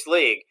in a mixed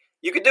league,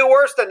 you could do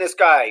worse than this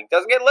guy. He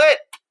doesn't get lit.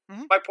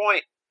 Mm-hmm. My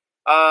point.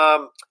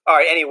 All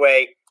right,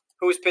 anyway,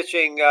 who's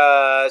pitching?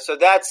 So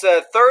that's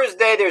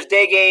Thursday. There's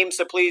day games,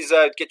 so please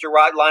get your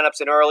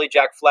lineups in early.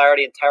 Jack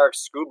Flaherty and Tarek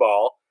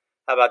Skubal.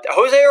 How about that?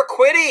 Jose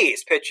Urquidy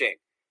is pitching.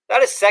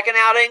 That is second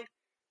outing?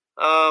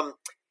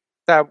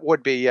 That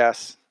would be,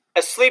 yes.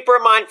 A sleeper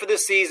of mine for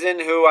this season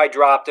who I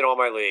dropped in all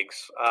my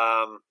leagues.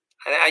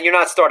 And you're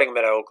not starting him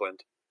at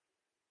Oakland.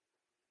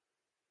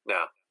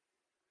 No.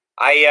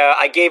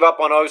 I gave up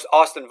on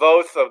Austin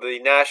Voth of the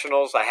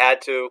Nationals. I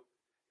had to.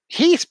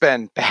 He's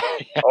been bad.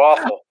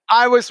 Awful.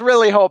 I was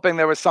really hoping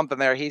there was something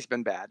there. He's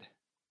been bad.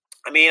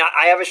 I mean,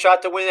 I have a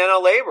shot to win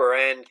NL Labor.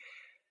 And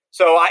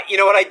so, you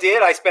know what I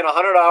did? I spent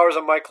 $100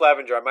 on Mike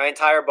Clevenger, my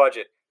entire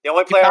budget. The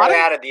only player I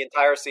added the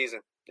entire season.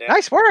 Yeah.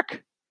 Nice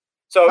work.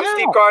 So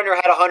Steve Gardner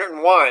had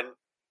 101,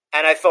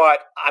 and I thought,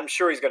 I'm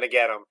sure he's going to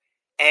get him.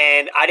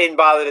 And I didn't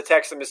bother to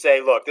text him to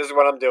say, look, this is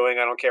what I'm doing.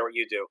 I don't care what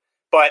you do.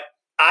 But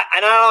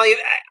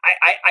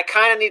I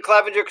kind of need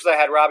Clevenger because I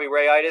had Robbie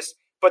Ray-itis.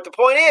 But the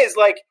point is,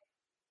 like,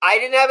 I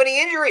didn't have any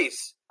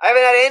injuries. I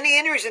haven't had any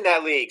injuries in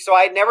that league, so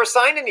I had never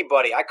signed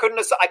anybody. I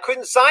couldn't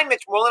sign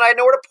Mitch Moreland. I had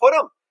nowhere to put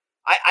him.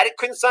 I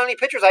couldn't sign any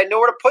pitchers. I had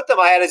nowhere to put them.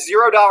 I had a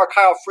 $0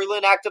 Kyle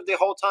Freeland active the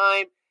whole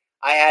time.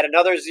 I had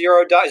another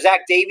 $0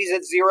 Zach Davies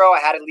at 0. I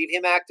had to leave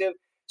him active.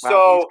 Wow,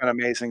 so he's been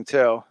amazing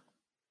too.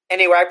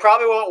 Anyway, I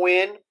probably won't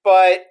win,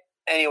 but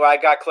anyway, I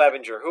got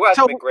Clevenger, who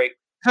hasn't been great.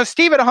 So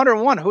Steve at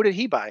 101, who did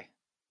he buy?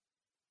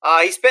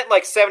 He spent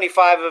like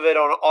 75 of it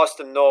on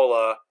Austin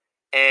Nola,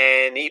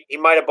 and he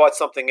might have bought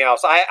something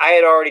else. I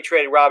had already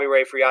traded Robbie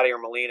Ray for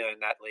Yadier Molina in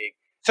that league.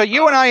 So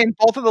you and I in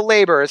both of the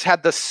Labors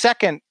had the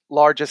second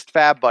largest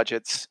fab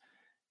budgets,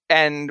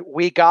 and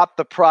we got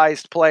the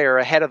prized player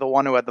ahead of the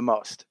one who had the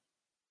most.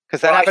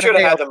 Because I should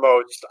have had the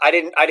most. I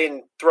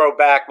didn't throw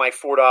back my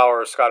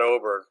 $4 Scott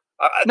Oberg.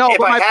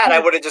 If I had, I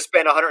would have just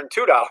spent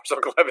 $102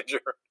 on Clevenger.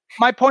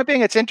 My point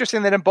being, it's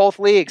interesting that in both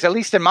leagues, at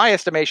least in my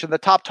estimation, the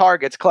top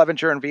targets,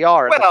 Clevenger and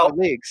VR, in the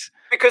leagues.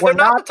 Because they're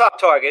not the top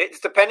target.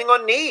 It's depending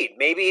on need.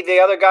 Maybe the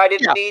other guy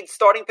didn't need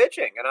starting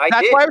pitching, and I did.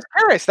 That's why I was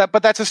curious.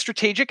 But that's a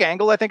strategic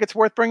angle. I think it's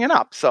worth bringing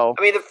up. So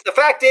I mean, the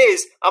fact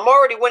is, I'm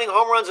already winning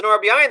home runs and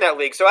RBI in that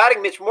league, so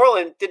adding Mitch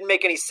Moreland didn't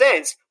make any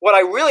sense. What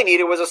I really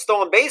needed was a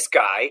stolen base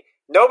guy.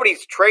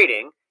 Nobody's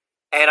trading.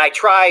 And I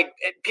tried.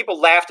 People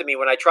laughed at me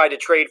when I tried to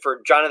trade for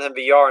Jonathan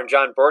VR and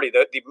John Birdie.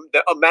 The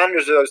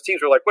managers of those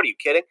teams were like, "What are you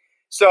kidding?"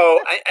 So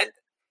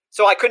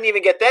I couldn't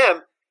even get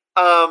them.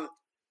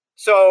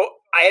 So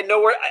I had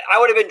nowhere. I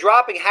would have been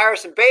dropping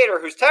Harrison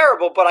Bader, who's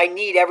terrible, but I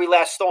need every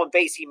last stolen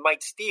base he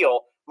might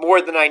steal more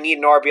than I need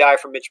an RBI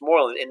from Mitch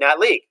Moreland in that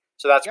league.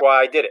 So that's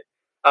why I did it.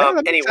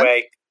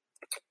 Anyway,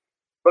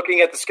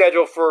 looking at the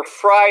schedule for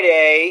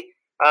Friday,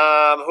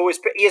 who is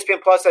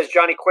ESPN Plus has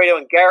Johnny Cueto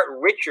and Garrett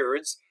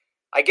Richards.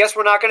 I guess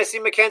we're not going to see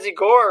Mackenzie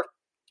Gore,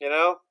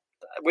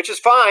 which is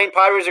fine.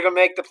 Padres are going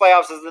to make the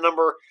playoffs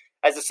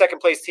as the second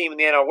place team in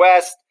the NL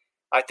West.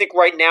 I think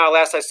right now,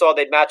 last I saw,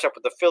 they'd match up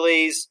with the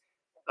Phillies.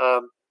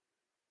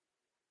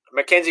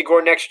 Mackenzie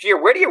Gore next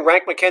year. Where do you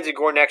rank Mackenzie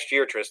Gore next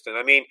year, Tristan?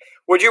 I mean,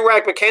 would you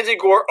rank Mackenzie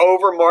Gore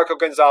over Marco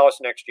Gonzalez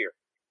next year?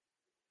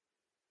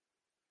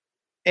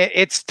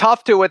 It's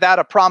tough to without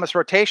a promised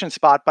rotation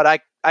spot, but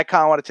I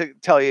kind of wanted to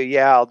tell you,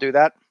 I'll do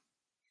that.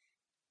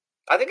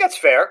 I think that's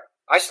fair.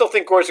 I still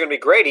think Gore's going to be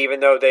great,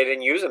 even though they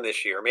didn't use him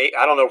this year.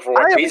 I don't know for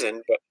what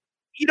reason. But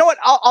you know what?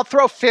 I'll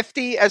throw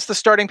 50 as the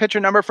starting pitcher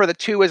number for the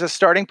two as a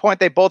starting point.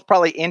 They both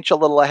probably inch a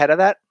little ahead of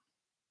that.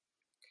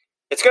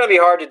 It's going to be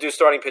hard to do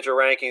starting pitcher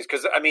rankings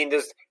because, I mean,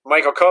 there's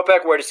Michael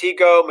Kopech. Where does he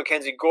go?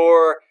 Mackenzie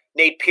Gore,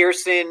 Nate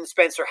Pearson,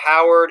 Spencer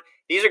Howard.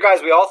 These are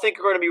guys we all think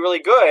are going to be really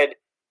good.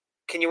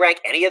 Can you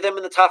rank any of them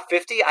in the top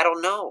 50? I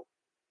don't know.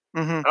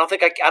 Mm-hmm. I don't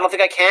think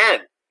I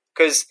can.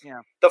 Because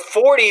the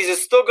 40s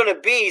is still going to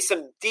be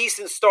some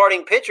decent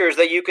starting pitchers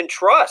that you can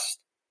trust,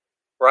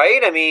 right?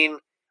 I mean,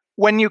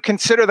 when you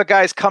consider the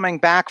guys coming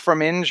back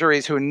from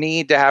injuries who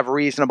need to have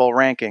reasonable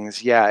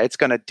rankings, it's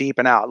going to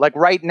deepen out. Like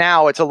right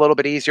now, it's a little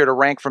bit easier to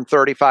rank from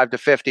 35 to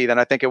 50 than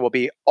I think it will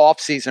be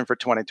off season for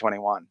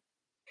 2021.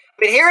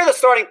 But here are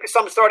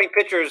some starting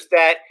pitchers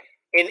that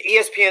in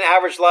ESPN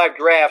Average Live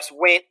drafts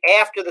went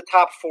after the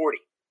top 40.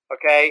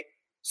 Okay,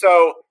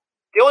 so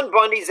Dylan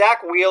Bundy,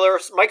 Zach Wheeler,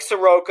 Mike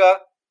Soroka,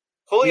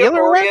 Julio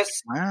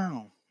Urias,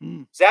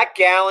 Zach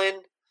Gallen.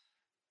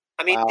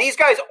 I mean, these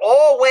guys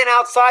all went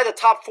outside the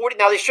top 40.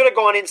 Now, they should have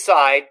gone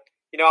inside.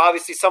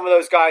 Obviously some of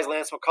those guys,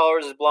 Lance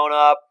McCullers has blown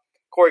up.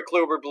 Corey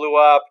Kluber blew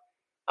up.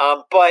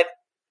 But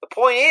the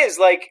point is,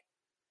 like,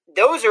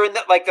 those are in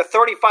the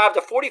 35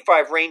 to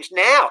 45 range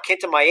now.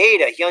 Kenta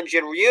Maeda,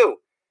 Hyunjin Ryu.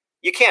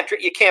 You can't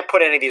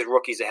put any of these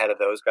rookies ahead of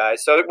those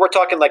guys. So we're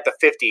talking like the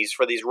 50s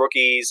for these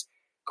rookies.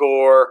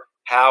 Gore,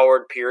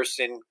 Howard,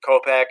 Pearson,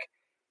 Kopech.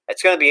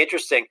 It's going to be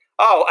interesting.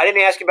 Oh, I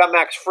didn't ask you about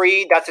Max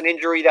Fried. That's an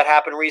injury that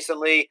happened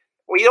recently.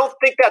 We don't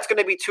think that's going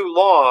to be too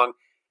long.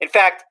 In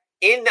fact,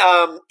 in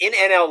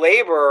NL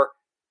Labor,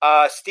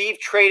 Steve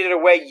traded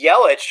away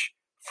Yelich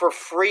for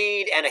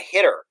Fried and a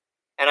hitter.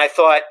 And I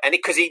thought, and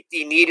because he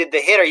needed the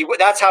hitter,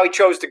 that's how he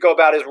chose to go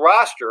about his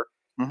roster,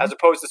 as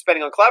opposed to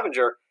spending on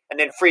Clevenger. And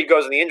then Fried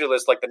goes on the injury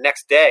list like the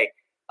next day.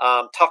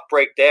 Tough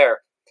break there.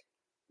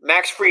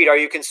 Max Fried, are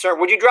you concerned?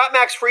 Would you drop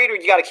Max Fried, or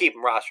you got to keep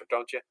him rostered,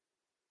 don't you?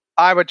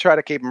 I would try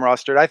to keep him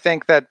rostered. I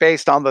think that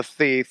based on the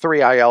 3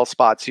 IL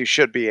spots, you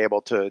should be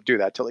able to do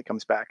that till he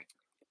comes back.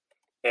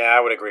 Yeah,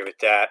 I would agree with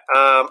that.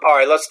 All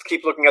right, let's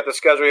keep looking at the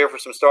schedule here for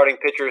some starting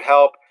pitcher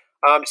help.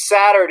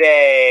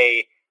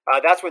 Saturday,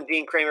 that's when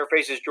Dean Kramer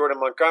faces Jordan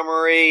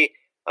Montgomery.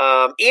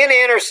 Ian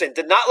Anderson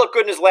did not look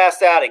good in his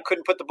last outing.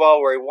 Couldn't put the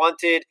ball where he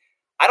wanted.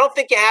 I don't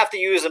think you have to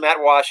use him at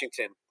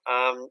Washington.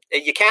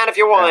 You can if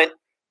you want.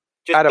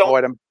 Just I'd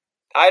avoid him.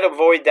 I'd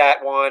avoid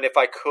that one if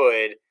I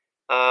could.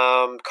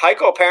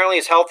 Keuchel apparently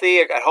is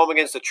healthy at home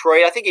against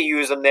Detroit. I think you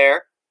use him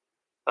there.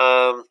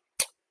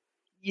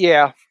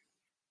 Yeah.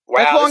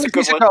 Wow, as long as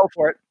he's a go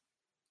for it.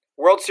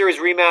 World Series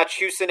rematch,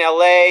 Houston,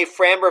 LA,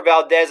 Framber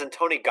Valdez, and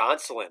Tony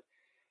Gonsolin.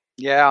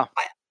 Yeah.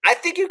 I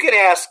think you can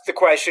ask the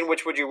question,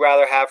 which would you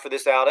rather have for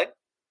this outing?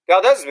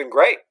 Valdez has been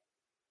great.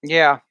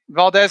 Yeah.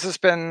 Valdez has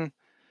been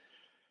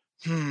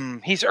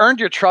he's earned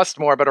your trust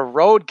more, but a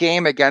road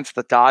game against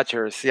the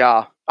Dodgers,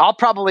 yeah. I'll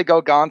probably go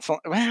Gonsolin.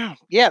 Well,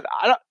 yeah,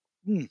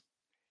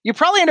 you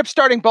probably end up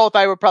starting both.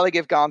 I would probably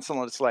give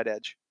Gonsolin a slight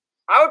edge.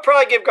 I would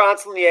probably give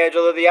Gonsolin the edge,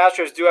 although the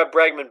Astros do have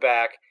Bregman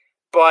back.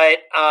 But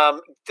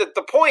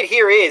the point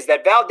here is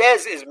that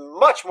Valdez is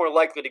much more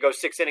likely to go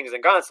 6 innings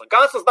than Gonsolin.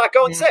 Gonsolin's not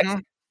going 6.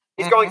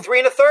 He's going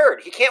 3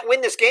 1/3. He can't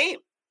win this game.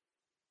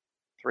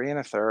 3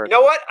 1/3. You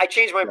know what? I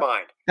changed my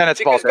mind. Then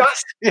it's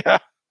Valdez. Yeah.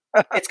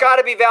 It's got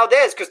to be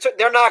Valdez because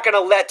they're not going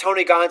to let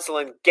Tony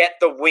Gonsolin get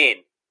the win,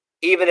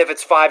 even if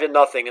it's 5-0 in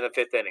the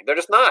 5th inning. They're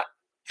just not.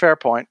 Fair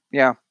point.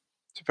 Yeah.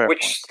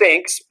 Which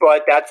stinks,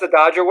 but that's the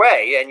Dodger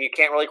way, and you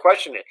can't really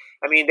question it.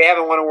 I mean, they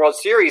haven't won a World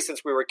Series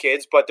since we were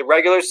kids, but the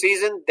regular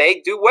season, they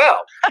do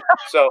well.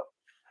 So,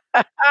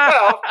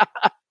 well.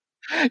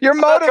 You're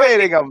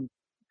motivating them.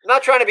 I'm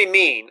not trying to be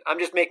mean. I'm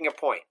just making a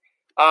point.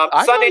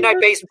 Sunday Night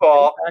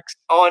Baseball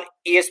on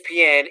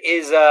ESPN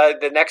is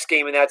the next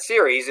game in that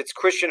series. It's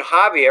Christian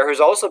Javier, who's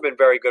also been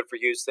very good for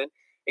Houston,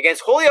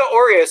 against Julio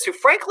Urias, who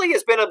frankly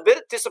has been a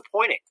bit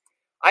disappointing.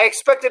 I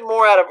expected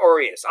more out of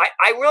Urias.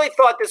 I really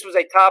thought this was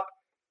a top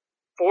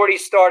 40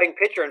 starting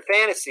pitcher in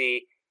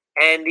fantasy,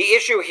 and the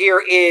issue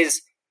here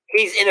is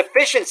his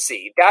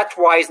inefficiency. That's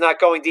why he's not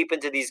going deep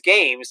into these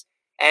games,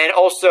 and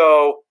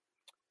also,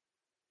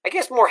 I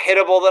guess, more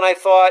hittable than I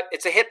thought.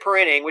 It's a hit per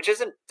inning, which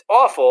isn't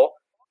awful.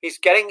 He's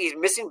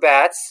missing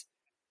bats.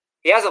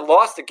 He hasn't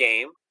lost a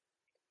game.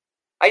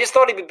 I just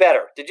thought he'd be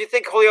better. Did you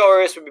think Julio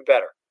Urias would be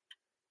better?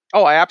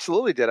 Oh, I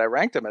absolutely did. I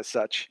ranked him as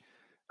such.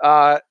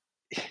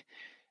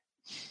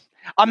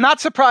 I'm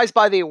not surprised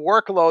by the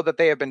workload that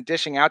they have been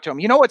dishing out to him.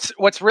 You know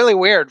what's really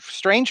weird?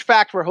 Strange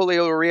fact for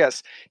Julio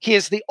Urias. He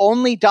is the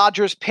only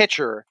Dodgers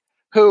pitcher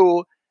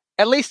who,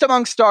 at least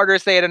among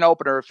starters, they had an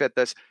opener who fit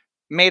this,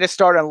 made a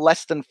start on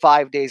less than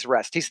 5 days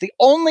rest. He's the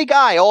only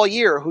guy all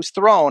year who's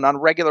thrown on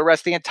regular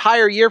rest the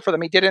entire year for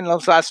them. He did it in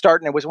his last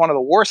start, and it was one of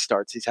the worst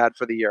starts he's had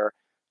for the year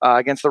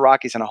against the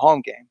Rockies in a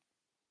home game.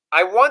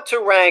 I want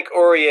to rank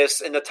Urias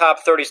in the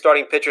top 30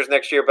 starting pitchers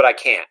next year, but I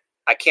can't.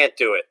 I can't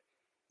do it.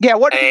 Yeah,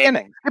 what are the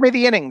innings? Give me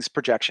the innings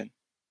projection.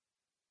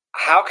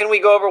 How can we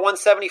go over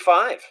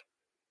 175?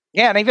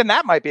 Yeah, and even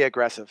that might be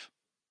aggressive.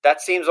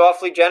 That seems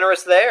awfully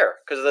generous there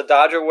because of the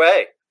Dodger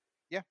way.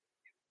 Yeah.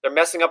 They're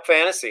messing up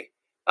fantasy.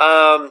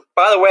 By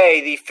the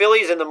way, the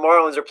Phillies and the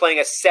Marlins are playing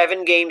a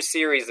 7-game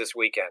series this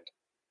weekend.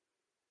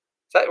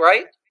 Is that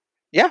right?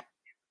 Yeah.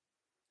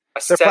 A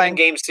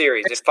 7-game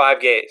series in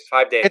 5 days.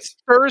 It's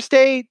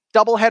Thursday,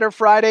 doubleheader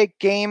Friday,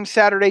 game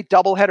Saturday,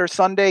 doubleheader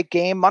Sunday,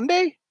 game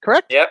Monday,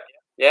 correct? Yep.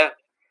 Yeah.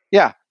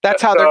 Yeah,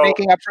 that's how they're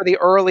making up for the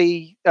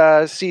early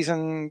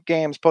season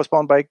games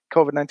postponed by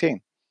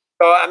COVID-19.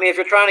 So, I mean, if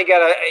you're trying to get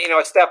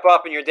a step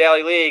up in your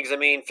daily leagues, I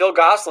mean, Phil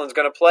Gosselin's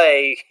going to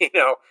play, he's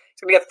going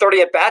to get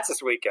 30 at-bats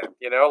this weekend,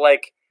 He's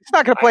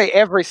not going to play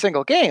every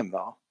single game,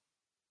 though.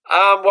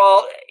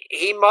 Well,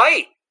 he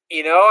might,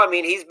 I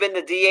mean, he's been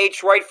the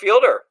DH right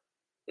fielder,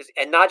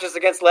 and not just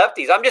against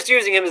lefties. I'm just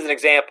using him as an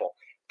example.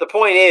 The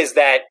point is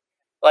that,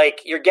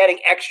 you're getting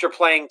extra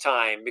playing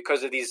time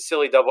because of these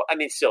silly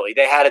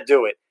they had to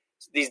do it.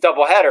 These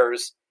double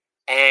headers,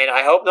 and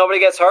I hope nobody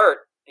gets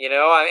hurt. I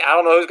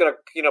don't know who's going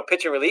to,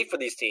 pitch in relief for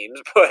these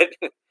teams, but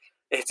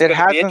it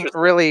hasn't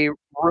really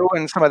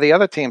ruined some of the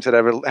other teams that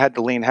have had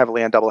to lean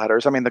heavily on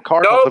doubleheaders. I mean, the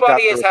Cardinals.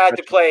 Nobody has had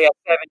to play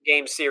a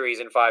 7-game series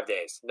in 5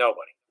 days.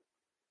 Nobody.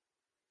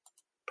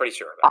 Pretty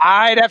sure of it.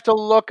 I'd have to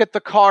look at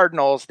the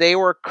Cardinals. They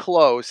were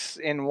close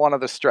in one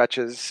of the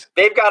stretches.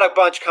 They've got a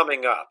bunch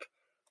coming up.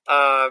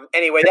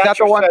 Anyway, that's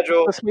your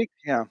schedule this week.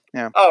 Yeah.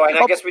 Oh, and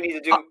I guess we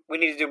need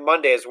to do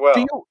Monday as well.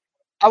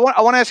 I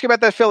want to ask you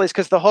about the Phillies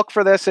because the hook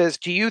for this is: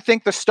 do you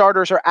think the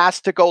starters are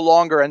asked to go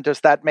longer, and does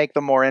that make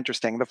them more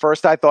interesting? The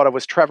first I thought of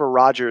was Trevor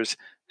Rogers,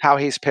 how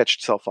he's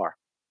pitched so far.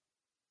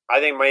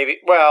 I think maybe.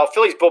 Well,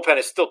 Phillies bullpen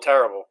is still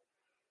terrible.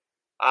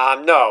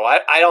 No,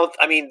 I don't.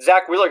 I mean,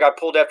 Zach Wheeler got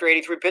pulled after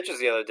 83 pitches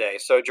the other day.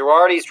 So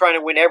Girardi's trying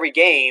to win every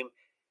game.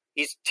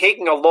 He's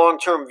taking a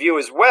long-term view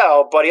as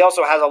well, but he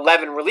also has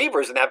 11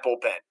 relievers in that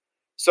bullpen.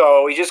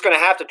 So he's just going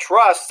to have to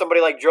trust somebody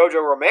like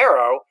Jojo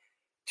Romero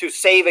to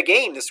save a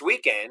game this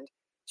weekend.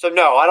 So,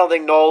 no, I don't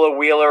think Nola,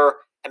 Wheeler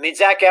 – I mean,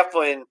 Zach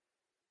Eflin,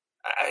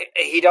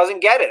 he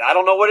doesn't get it. I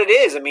don't know what it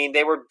is. I mean,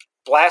 they were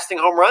blasting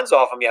home runs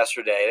off him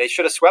yesterday. They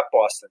should have swept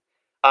Boston.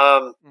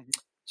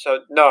 So,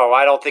 no,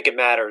 I don't think it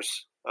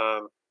matters.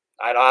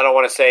 I don't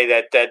want to say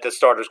that the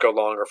starters go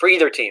longer for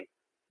either team.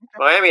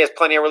 Okay. Miami has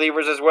plenty of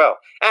relievers as well.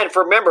 And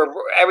remember,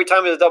 every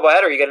time there's a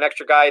doubleheader, you get an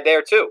extra guy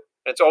there too.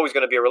 And it's always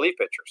going to be a relief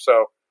pitcher.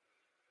 So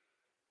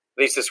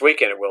at least this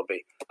weekend it will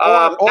be.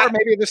 Or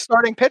maybe the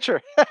starting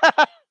pitcher.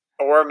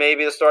 Or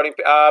maybe the starting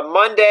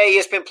Monday,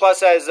 ESPN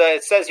Plus has,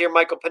 it says here,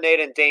 Michael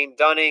Pineda and Dane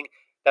Dunning.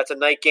 That's a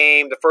night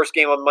game. The first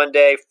game on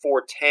Monday,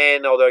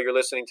 4:10, although you're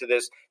listening to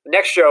this. The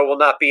next show will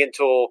not be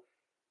until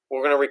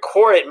we're going to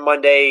record it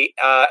Monday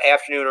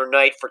afternoon or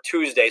night for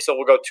Tuesday. So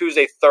we'll go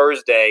Tuesday,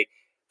 Thursday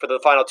for the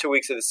final 2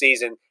 weeks of the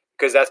season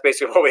because that's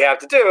basically what we have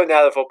to do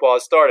now that football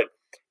has started.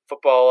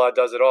 Football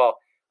does it all.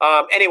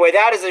 Anyway,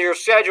 that is your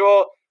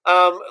schedule.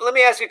 Let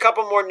me ask you a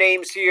couple more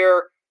names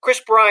here.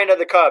 Chris Bryant of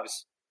the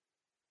Cubs.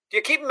 Do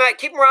you keep him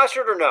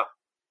rostered or no?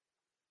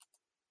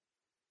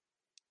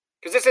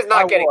 Because this is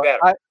not getting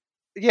better.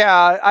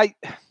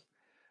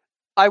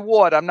 I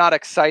would. I'm not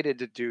excited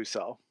to do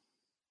so.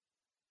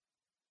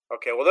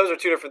 Okay, well, those are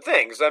two different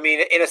things. I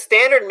mean, in a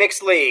standard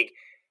mixed league,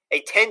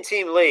 a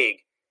 10-team league,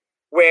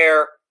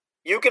 where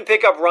you can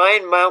pick up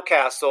Ryan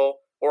Mountcastle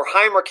or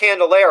Heimer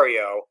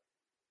Candelario,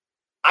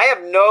 I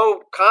have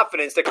no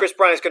confidence that Chris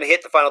Bryant is going to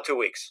hit the final 2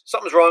 weeks.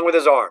 Something's wrong with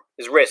his arm,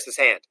 his wrist, his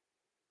hand.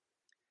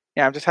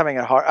 Yeah, I'm just having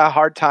a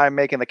hard time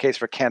making the case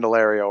for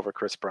Candelario over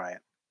Chris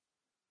Bryant.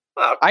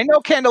 Well, I know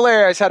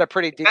Candelario's had a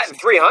pretty decent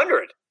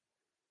 300.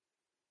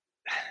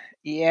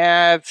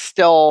 Yeah,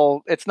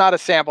 it's not a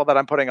sample that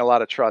I'm putting a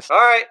lot of trust in.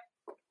 All right.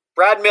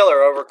 Brad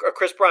Miller over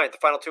Chris Bryant the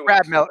final 2 weeks.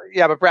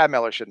 But Brad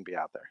Miller shouldn't be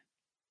out there.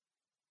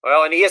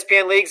 Well, in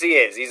ESPN leagues, he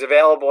is. He's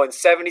available in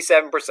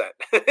 77%.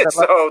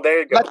 So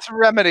there you go. Let's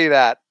remedy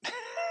that.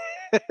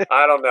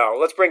 I don't know.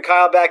 Let's bring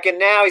Kyle back in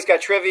now. He's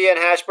got trivia and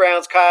hash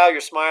browns. Kyle,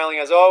 you're smiling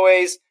as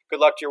always. Good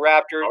luck to your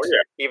Raptors. Oh,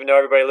 yeah. Even though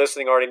everybody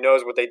listening already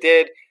knows what they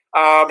did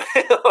on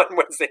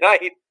Wednesday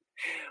night.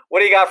 What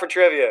do you got for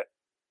trivia?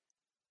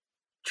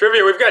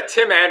 Trivia, we've got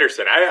Tim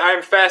Anderson.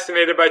 I'm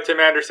fascinated by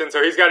Tim Anderson,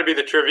 so he's got to be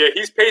the trivia.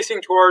 He's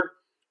pacing toward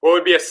what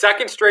would be a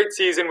second straight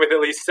season with at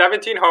least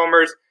 17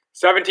 homers,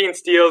 17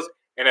 steals,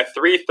 and a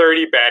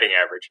 .330 batting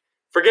average.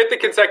 Forget the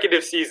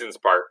consecutive seasons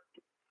part.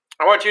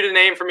 I want you to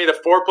name for me the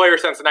 4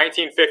 players since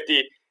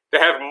 1950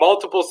 that have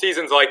multiple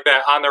seasons like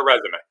that on their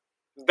resume.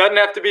 Doesn't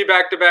have to be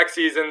back-to-back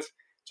seasons,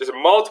 just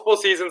multiple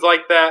seasons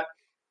like that.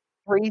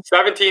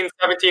 17,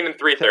 and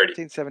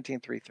 330. 17,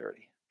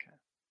 330.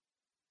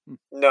 Okay.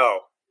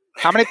 No.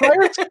 How many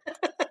players?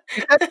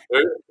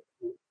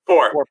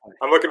 4.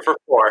 I'm looking for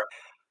 4.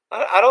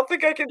 I don't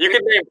think I can. You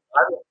can name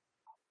them.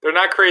 They're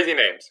not crazy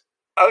names.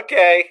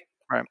 Okay.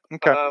 Right.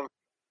 Okay. But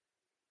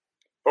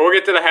we'll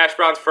get to the hash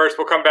browns first.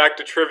 We'll come back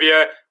to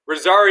trivia.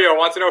 Rosario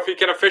wants to know if he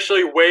can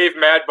officially waive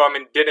Mad Bum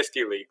in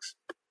Dynasty Leagues.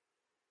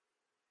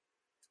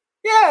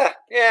 Yeah.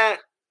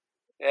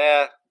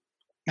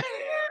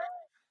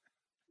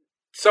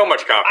 So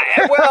much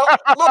confidence. Well,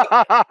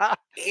 look,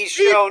 he's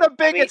the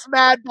biggest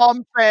Mad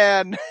Bum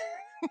fan.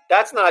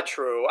 That's not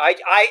true. I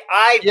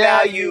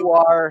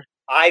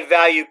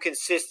value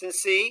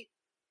consistency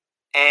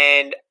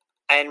and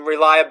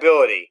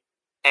reliability.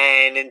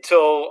 And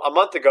until a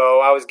month ago,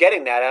 I was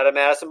getting that out of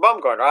Madison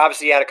Bumgarner.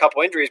 Obviously, he had a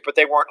couple injuries, but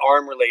they weren't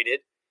arm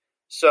related.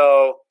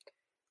 So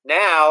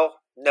now,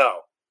 no.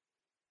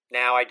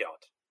 Now I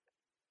don't.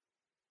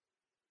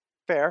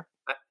 Fair.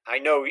 I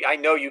know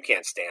you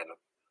can't stand him.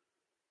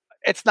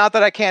 It's not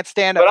that I can't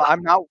stand him.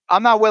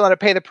 I'm not willing to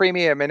pay the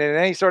premium, and in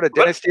any sort of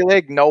dynasty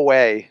league, no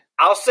way.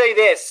 I'll say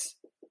this: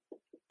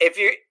 if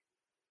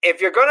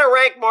you're going to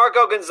rank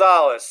Marco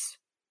Gonzalez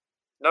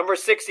number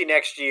 60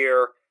 next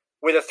year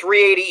with a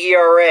 3.80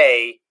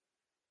 ERA,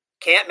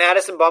 can't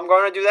Madison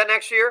Bumgarner do that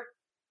next year?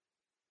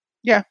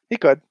 Yeah, he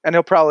could, and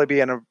he'll probably be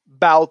in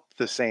about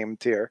the same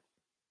tier.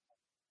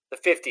 The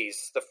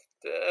 50s.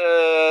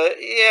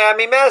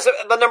 Madison,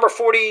 the number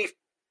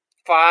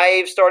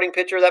 45 starting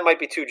pitcher, that might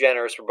be too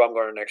generous for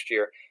Bumgarner next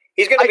year.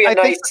 He's going to be a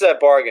nice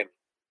bargain.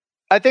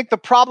 I think the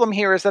problem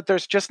here is that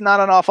there's just not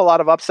an awful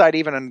lot of upside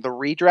even in the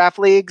redraft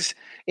leagues.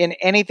 In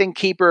anything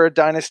keeper or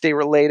dynasty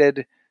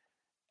related,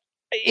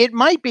 it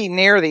might be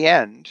near the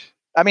end.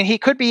 I mean, he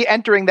could be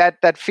entering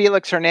that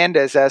Felix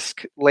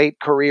Hernandez-esque late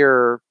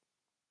career,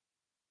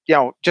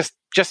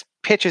 just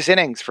pitches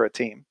innings for a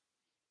team.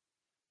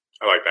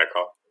 I like that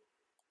call.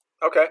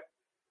 Okay.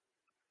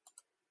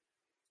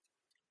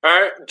 All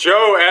right.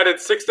 Joe added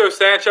Sixto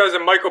Sanchez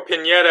and Michael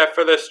Pineda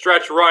for the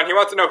stretch run. He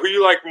wants to know who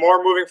you like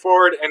more moving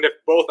forward and if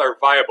both are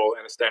viable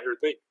in a standard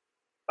league.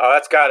 Oh,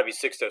 that's got to be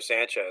Sixto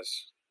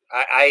Sanchez.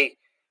 I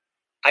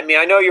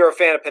know you're a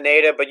fan of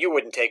Pineda, but you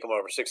wouldn't take him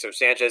over Sixto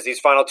Sanchez these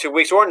final 2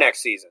 weeks or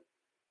next season.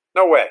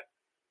 No way.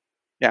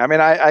 Yeah, I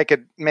mean, I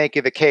could make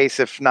you the case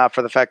if not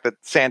for the fact that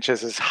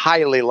Sanchez is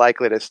highly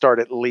likely to start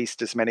at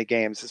least as many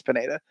games as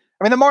Pineda.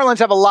 I mean, the Marlins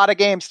have a lot of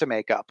games to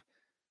make up,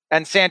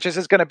 and Sanchez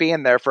is going to be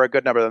in there for a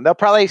good number of them. They'll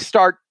probably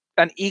start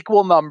an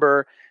equal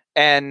number,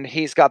 and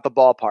he's got the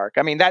ballpark.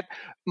 I mean, that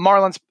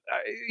Marlins,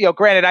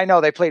 granted, I know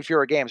they played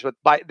fewer games,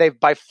 but they've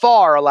by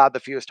far allowed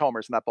the fewest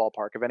homers in that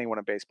ballpark of anyone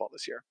in baseball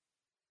this year.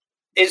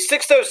 Is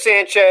Sixto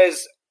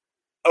Sanchez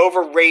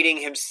overrating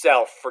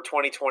himself for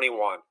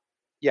 2021?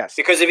 Yes.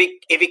 Because if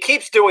he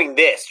keeps doing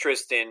this,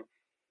 Tristan,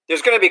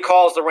 there's going to be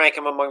calls to rank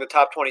him among the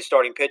top 20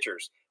 starting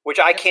pitchers, which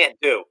I can't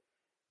do.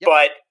 Yep.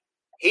 But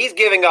he's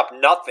giving up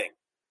nothing.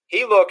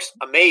 He looks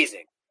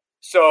amazing.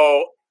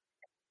 So,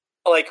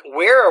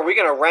 where are we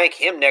going to rank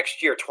him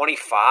next year?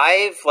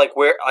 25? What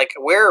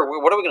are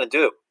we going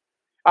to do?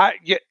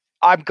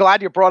 I'm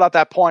glad you brought up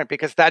that point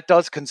because that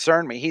does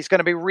concern me. He's going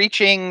to be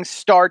reaching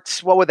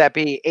starts. What would that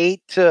be?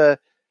 8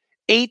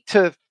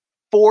 to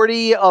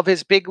 40 of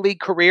his big league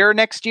career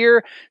next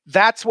year.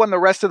 That's when the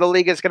rest of the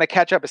league is going to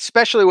catch up,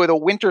 especially with a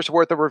winter's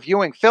worth of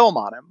reviewing film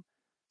on him.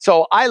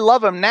 So I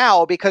love him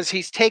now because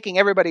he's taking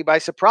everybody by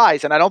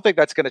surprise, and I don't think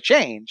that's going to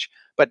change.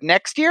 But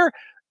next year,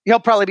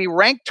 he'll probably be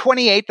ranked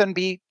 28th and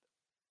be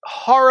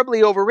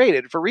horribly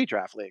overrated for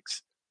redraft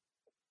leagues.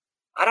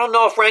 I don't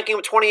know if ranking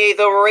him 28th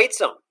overrates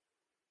him.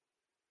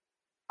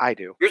 I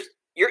do.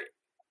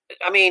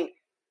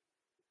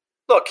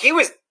 Look, he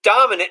was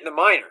dominant in the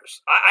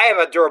minors. I have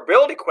a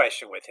durability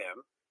question with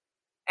him.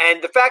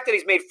 And the fact that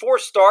he's made 4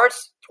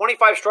 starts,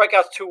 25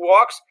 strikeouts, 2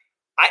 walks,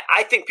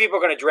 I think people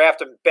are going to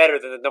draft him better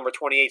than the number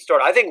 28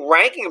 starter. I think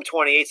ranking him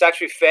 28 is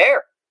actually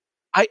fair.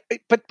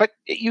 But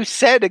you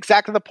said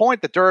exactly the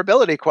point, the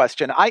durability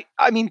question. I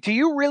mean, do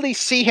you really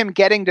see him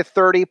getting to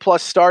 30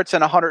 plus starts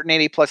and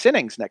 180 plus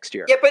innings next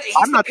year? Yeah, but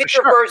he's the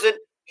pitcher version.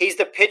 He's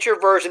the pitcher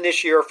version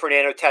this year of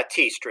Fernando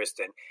Tatis,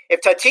 Tristan.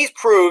 If Tatis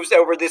proves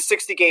over this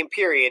 60-game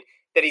period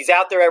that he's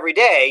out there every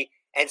day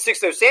and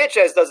Sixto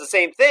Sanchez does the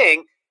same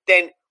thing,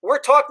 then we're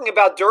talking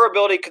about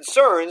durability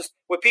concerns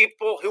with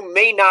people who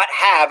may not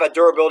have a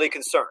durability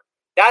concern.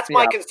 That's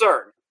my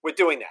concern with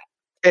doing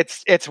that.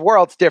 It's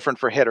worlds different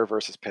for hitter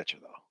versus pitcher,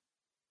 though.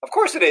 Of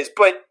course it is,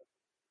 but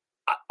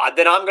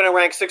then I'm going to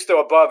rank Sixto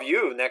above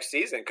you next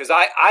season because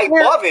I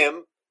love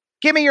him.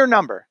 Give me your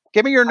number.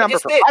 I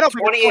don't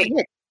think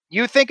 28.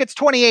 You think it's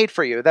 28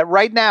 for you, that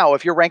right now,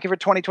 if you're ranking for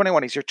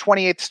 2021, he's your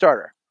 28th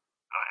starter.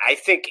 I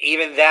think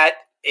even that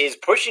is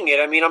pushing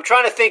it. I mean, I'm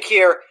trying to think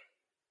here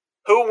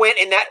who went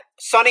in that.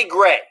 Sonny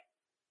Gray.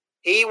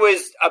 He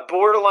was a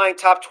borderline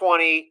top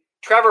 20.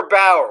 Trevor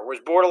Bauer was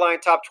borderline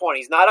top 20.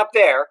 He's not up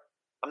there.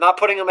 I'm not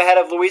putting him ahead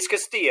of Luis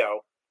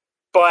Castillo.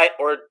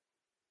 Or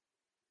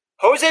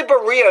Jose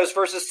Barrios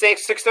versus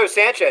Sixto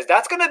Sanchez.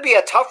 That's going to be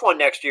a tough one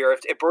next year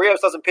if Barrios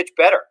doesn't pitch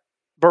better.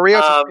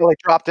 Barrios has really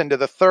dropped into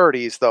the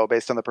 30s, though,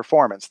 based on the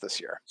performance this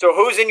year. So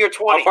who's in your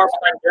 20s? How far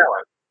behind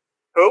Gallen?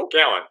 Who?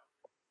 Gallen.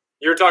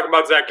 You were talking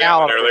about Zach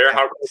Gallen earlier.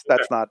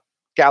 That's not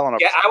Gallen.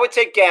 Yeah, I would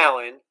take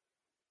Gallen.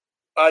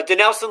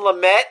 Dinelson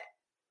Lamet.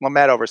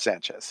 Lamet over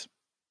Sanchez.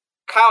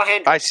 Kyle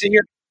Hendricks. I see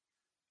your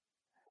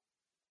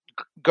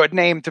good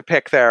name to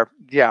pick there.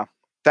 Yeah,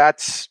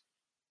 that's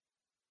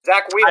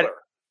Zach Wheeler.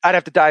 I'd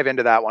have to dive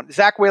into that one.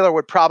 Zach Wheeler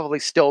would probably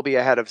still be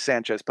ahead of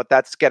Sanchez, but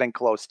that's getting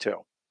close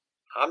too.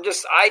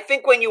 I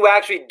think when you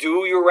actually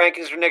do your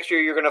rankings for next year,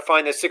 you're going to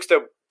find that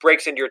Sixto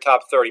breaks into your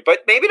top 30,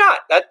 but maybe not.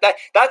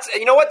 That's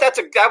you know what? That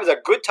was a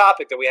good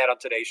topic that we had on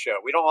today's show.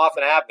 We don't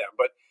often have them,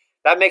 but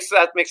that makes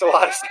a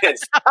lot of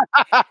sense.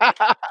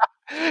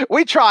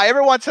 We try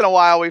every once in a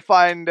while. We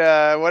find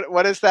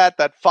what is that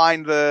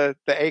find the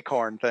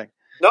acorn thing.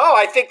 No,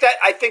 I think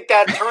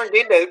that turned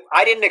into.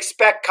 I didn't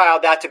expect, Kyle,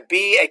 that to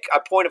be a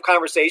point of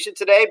conversation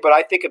today, but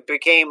I think it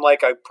became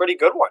like a pretty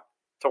good one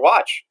to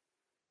watch.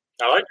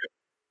 I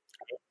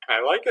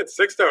like it.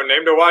 Sixto,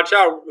 name to watch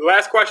out.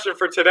 Last question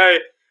for today.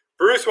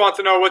 Bruce wants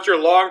to know what's your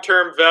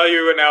long-term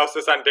value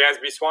analysis on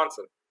Dansby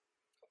Swanson.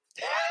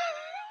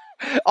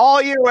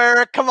 All you,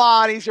 Eric. Come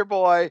on, he's your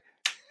boy.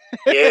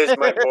 He is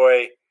my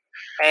boy.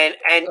 And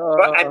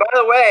by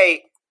the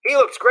way, he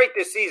looks great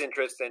this season,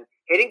 Tristan.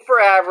 Hitting for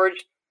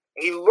average.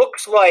 He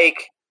looks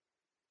like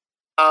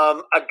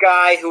a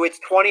guy who hits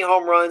 20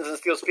 home runs and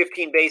steals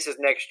 15 bases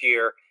next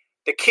year.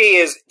 The key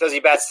is, does he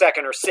bat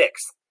second or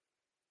sixth?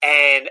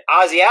 And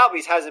Ozzie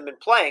Albies hasn't been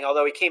playing,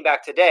 although he came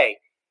back today.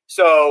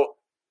 So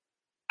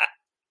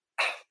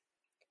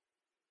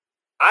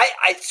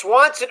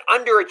Swanson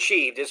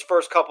underachieved his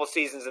first couple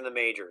seasons in the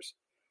majors.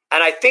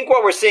 And I think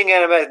what we're seeing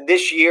in him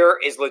this year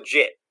is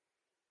legit.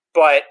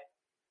 But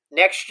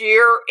next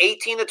year,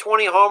 18 to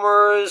 20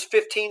 homers,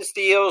 15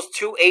 steals,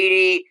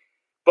 280.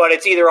 But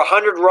it's either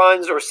 100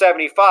 runs or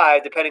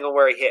 75, depending on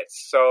where he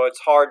hits. So it's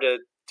hard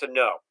to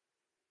know.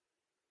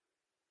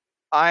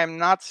 I am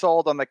not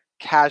sold on the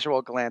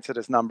casual glance at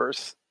his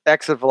numbers.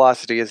 Exit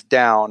velocity is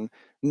down.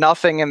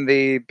 Nothing in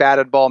the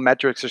batted ball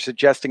metrics are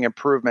suggesting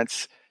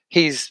improvements.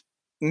 He's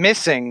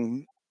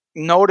missing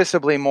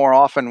noticeably more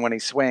often when he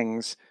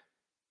swings.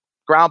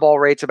 Ground ball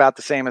rate's about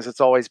the same as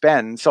it's always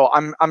been. So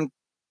I'm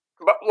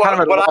But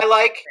what I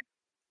like,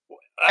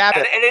 and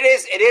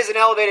it is an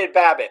elevated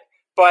BABIP,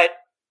 but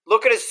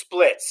look at his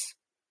splits.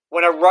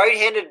 When a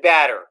right-handed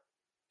batter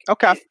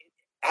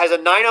has a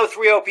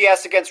 903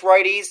 OPS against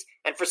righties,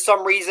 and for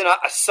some reason a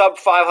sub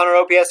 500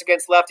 OPS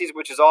against lefties,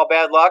 which is all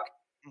bad luck,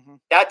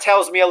 that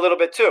tells me a little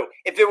bit too.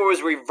 If it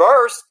was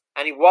reversed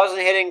and he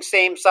wasn't hitting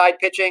same side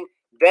pitching,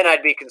 then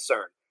I'd be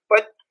concerned.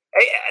 But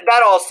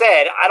that all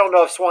said, I don't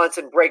know if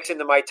Swanson breaks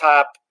into my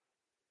top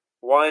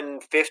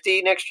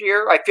 150 next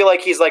year. I feel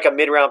like he's like a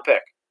mid-round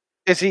pick.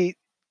 Is he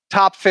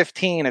top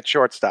 15 at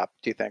shortstop,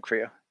 do you think, for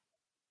you?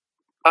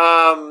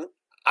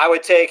 I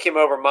would take him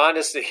over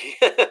Mondesi,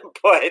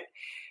 but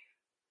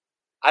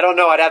I don't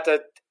know. I'd have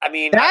to. I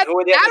mean, who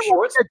would they have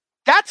shorts?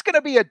 That's going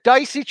to be a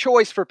dicey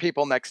choice for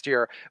people next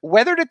year,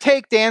 whether to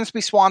take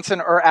Dansby Swanson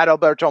or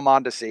Adalberto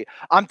Mondesi.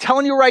 I'm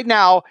telling you right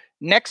now,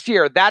 next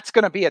year, that's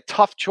going to be a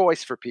tough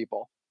choice for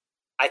people.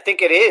 I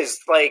think it is,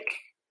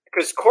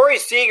 because Corey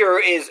Seager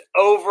is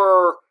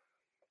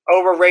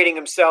overrating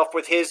himself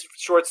with his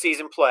short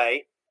season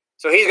play,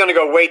 so he's going to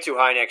go way too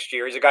high next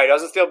year. He's a guy who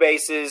doesn't steal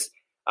bases.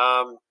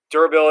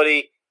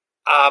 Durability.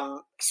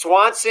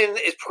 Swanson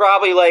is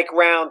probably like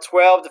round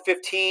 12 to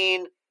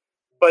 15,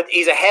 but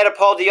he's ahead of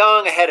Paul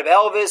DeYoung, ahead of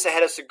Elvis,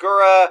 ahead of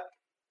Segura.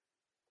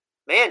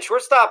 Man,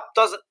 shortstop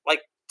doesn't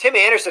Tim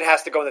Anderson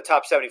has to go in the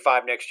top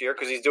 75 next year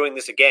because he's doing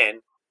this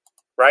again,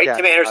 right? Yeah,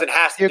 Tim Anderson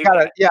has to do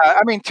that. Yeah,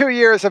 I mean, 2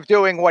 years of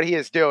doing what he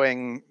is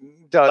doing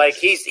does.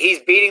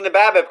 He's beating the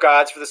BABIP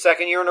gods for the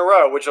second year in a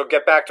row, which will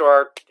get back to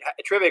our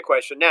trivia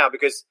question now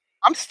because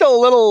I'm still a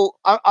little.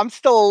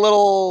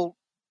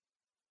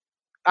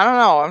 I don't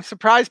know. I'm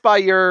surprised by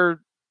your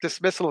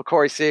dismissal of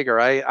Corey Seager.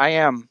 I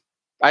am.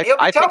 He'll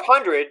be top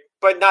 100,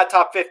 but not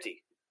top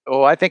 50.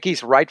 Oh, I think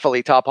he's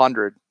rightfully top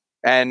 100.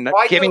 And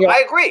I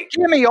agree.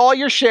 Give me all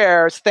your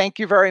shares. Thank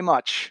you very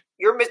much.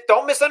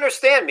 Don't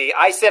misunderstand me.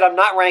 I said I'm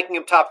not ranking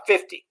him top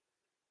 50.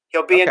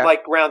 He'll be in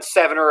round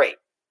 7 or 8.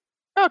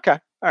 Okay.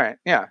 All right.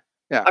 Yeah.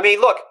 I mean,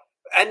 look,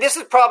 and this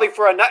is probably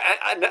for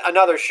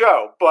another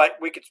show, but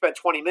we could spend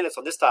 20 minutes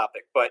on this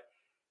topic. But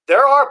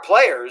there are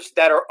players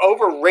that are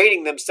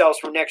overrating themselves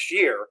for next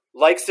year,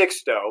 like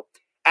Sixto,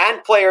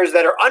 and players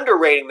that are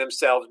underrating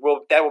themselves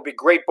that will be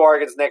great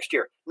bargains next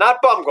year.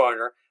 Not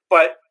Bumgarner,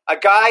 but a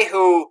guy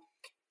who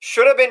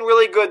should have been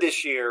really good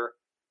this year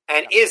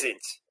and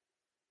isn't.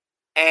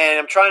 And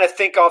I'm trying to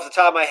think off the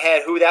top of my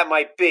head who that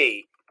might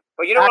be.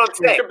 But you know what I'm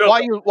saying?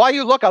 While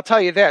you look, I'll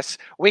tell you this.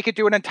 We could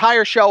do an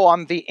entire show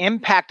on the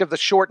impact of the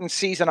shortened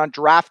season on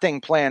drafting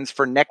plans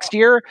for next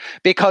year,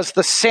 because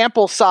the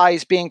sample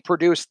size being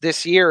produced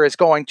this year is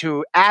going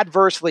to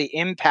adversely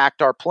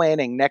impact our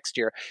planning next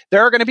year.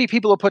 There are going to be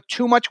people who put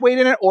too much weight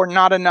in it or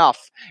not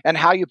enough, and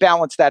how you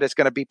balance that is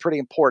going to be pretty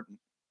important.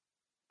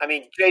 I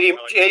mean,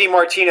 JD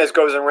Martinez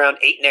goes in round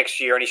 8 next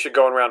year, and he should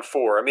go in round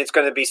 4. I mean, it's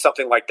going to be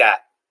something like that.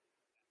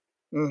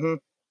 Mm-hmm.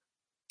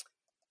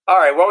 All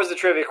right, what was the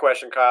trivia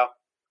question, Kyle?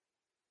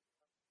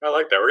 I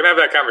like that. We're going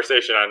to have that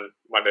conversation on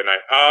Monday night.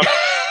 All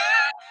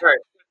right.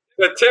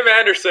 So Tim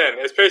Anderson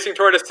is pacing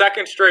toward a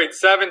second straight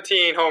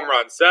 17 home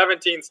runs,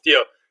 17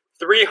 steals,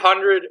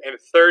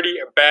 330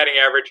 batting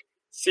average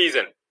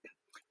season.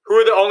 Who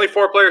are the only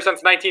 4 players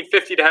since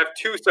 1950 to have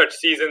 2 such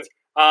seasons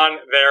on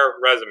their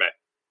resume?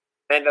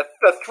 And the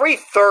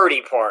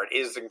 330 part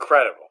is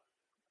incredible.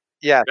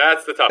 Yeah.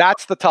 That's the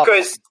tough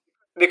one.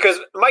 Because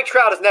Mike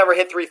Trout has never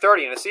hit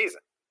 330 in a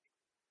season.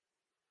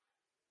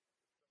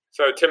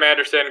 So Tim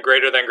Anderson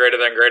greater than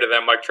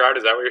Mike Trout,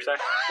 is that what you're saying?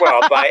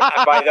 Well,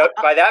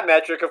 by that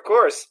metric, of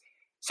course.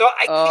 So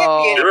it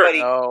can't be anybody.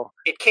 No.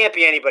 It can't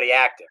be anybody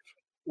active.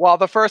 Well,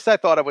 the first I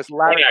thought it was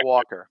Larry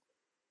Walker.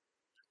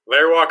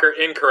 Larry Walker,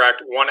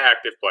 incorrect. One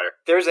active player.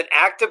 There's an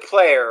active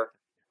player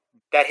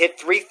that hit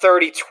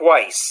 330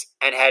 twice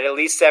and had at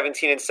least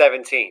 17 and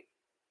 17.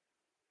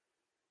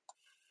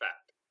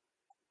 Fact.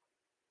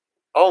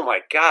 Oh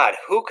my God,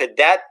 who could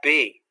that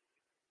be?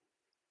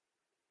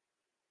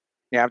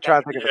 Yeah, I'm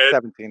trying to think of the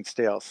 17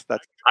 steals.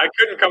 I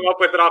couldn't come up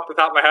with it off the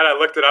top of my head. I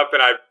looked it up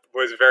and I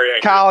was very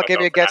angry. Kyle, I'll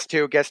give you a guess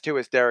two. Guess two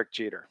is Derek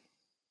Jeter.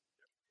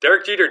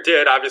 Derek Jeter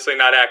did, obviously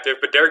not active,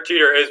 but Derek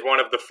Jeter is one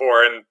of the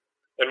 4, and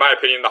in my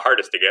opinion, the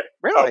hardest to get.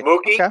 Really? Oh,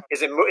 Mookie? Okay.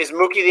 Is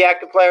Mookie the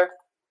active player?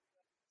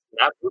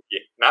 Not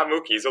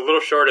Mookie. He's a little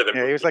shorter than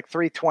Mookie. He was like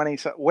 320.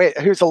 So, wait,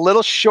 he was a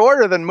little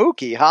shorter than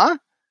Mookie, huh?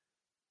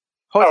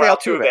 Jose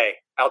Altuve. Jose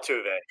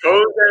Altuve.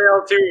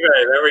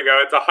 There we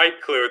go. It's a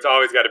height clue. It's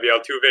always got to be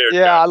Altuve or Yeah,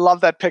 Judge. I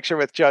love that picture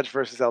with Judge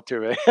versus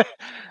Altuve. All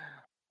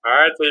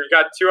right, so you've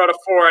got 2 out of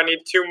 4. I need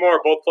 2 more.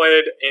 Both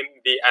played in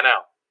the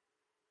NL.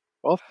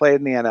 Both played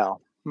in the NL.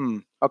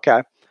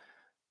 Okay.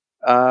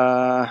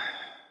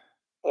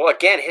 Well,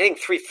 again, hitting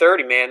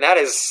 330, man, that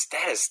is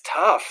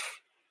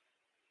tough.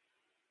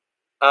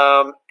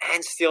 And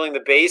stealing the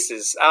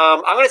bases.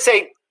 I'm going to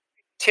say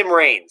Tim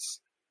Raines.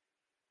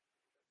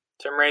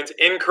 Tim Raines,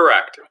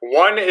 incorrect.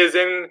 1 is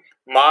in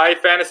my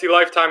fantasy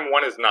lifetime,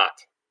 1 is not.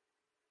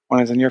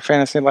 1 is in your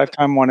fantasy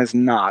lifetime, 1 is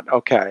not.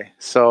 Okay,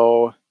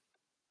 so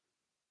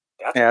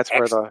that's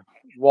where the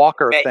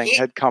Walker thing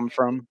had come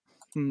from.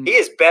 He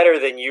is better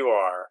than you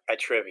are at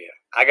trivia.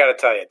 I got to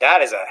tell you,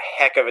 that is a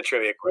heck of a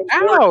trivia question.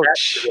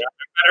 Ouch! I'm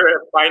better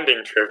at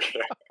finding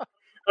trivia.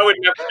 I would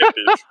never get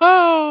these.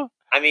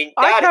 I mean,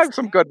 I have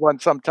some good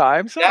ones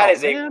sometimes. That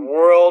is a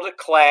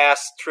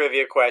world-class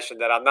trivia question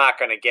that I'm not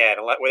going to get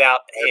without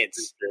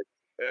hints.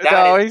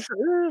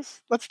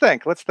 Let's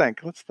think. We've got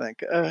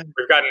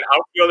an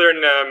outfielder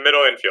and a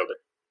middle infielder.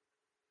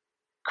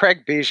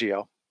 Craig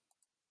Biggio.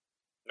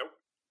 Nope.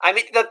 I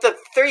mean, the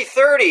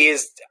 330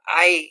 is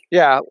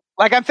Yeah,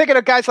 like I'm thinking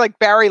of guys like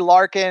Barry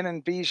Larkin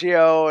and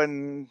Biggio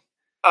and.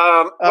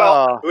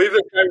 I believe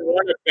this guy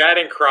won a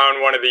batting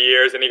crown one of the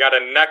years, and he got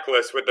a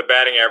necklace with the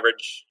batting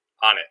average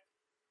on it.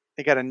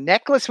 He got a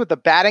necklace with the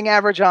batting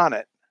average on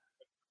it.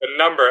 The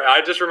number.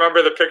 I just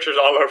remember the pictures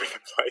all over the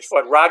place.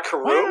 What, Rod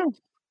Carew?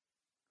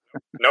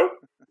 Nope.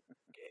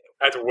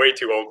 That's way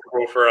too old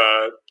for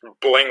a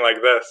bling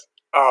like this.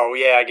 Oh,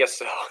 yeah, I guess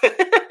so.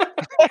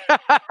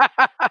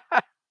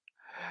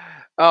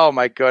 Oh,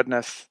 my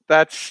goodness.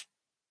 That's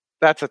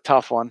a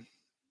tough one.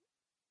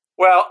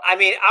 Well, I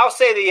mean, I'll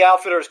say the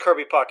outfielder is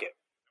Kirby Puckett.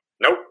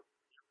 Nope.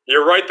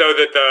 You're right, though,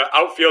 that the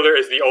outfielder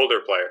is the older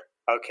player.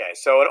 Okay,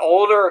 so an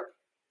older,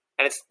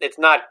 and it's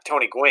not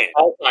Tony Gwynn.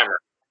 All-timer,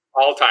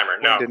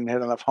 no. Didn't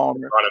hit enough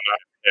homers.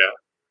 Yeah.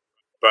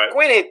 But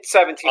Gwynn hit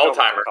 17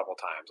 all-timer a couple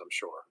times, I'm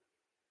sure.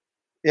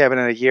 Yeah, but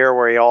in a year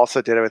where he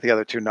also did it with the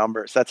other two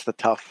numbers. That's the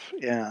tough,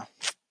 yeah.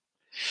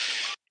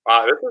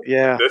 Wow,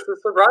 this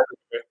is surprising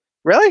to me.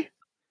 Really?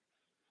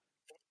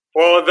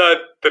 Well,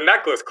 the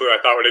necklace clue I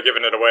thought would have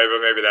given it away, but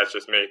maybe that's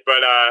just me.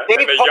 But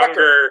Dave the Parker.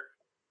 younger...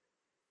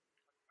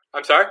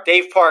 I'm sorry?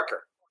 Dave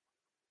Parker.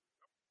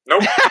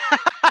 Nope.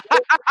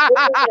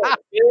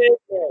 Big name.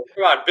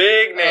 Come on,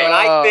 big name. When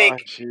I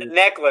think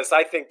necklace,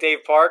 I think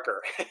Dave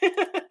Parker.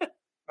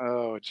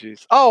 Oh,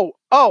 jeez.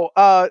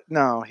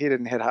 No, he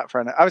didn't hit hot for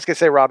an. I was going to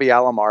say Robbie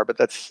Alomar,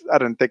 but I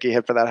didn't think he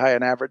hit for that high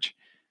an average.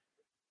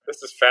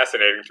 This is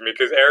fascinating to me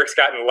because Eric's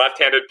gotten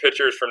left-handed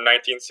pitchers from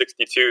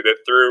 1962 that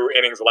threw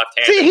innings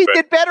left-handed. See, he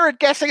did better at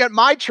guessing at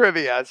my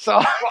trivia.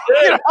 So,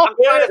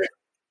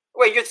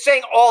 wait, you're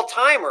saying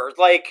all-timers?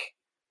 Like,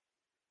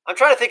 I'm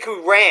trying to think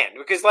who ran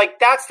because, like,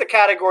 that's the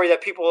category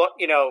that people,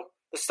 the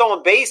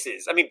stolen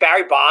bases. I mean,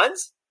 Barry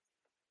Bonds?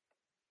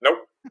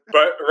 Nope.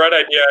 But right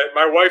idea.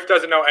 My wife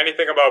doesn't know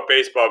anything about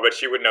baseball, but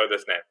she would know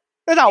this name.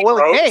 It's not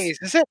Willie Mays,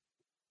 is it?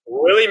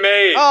 Willie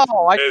Mays.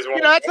 Oh,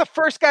 that's the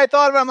first guy I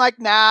thought of. I'm like,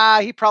 nah,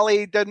 he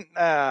probably didn't.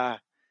 Probably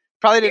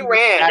didn't. He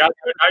ran.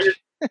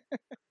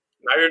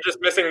 Now you're just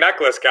missing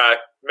necklace guy,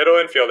 middle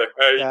infielder.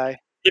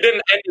 He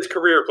didn't end his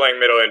career playing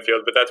middle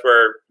infield, but that's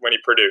when he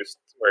produced,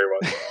 where he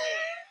was.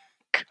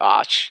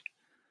 Gosh.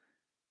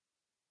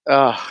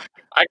 I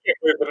can't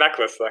believe the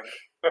necklace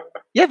thing.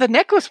 Yeah, the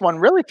necklace one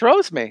really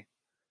throws me.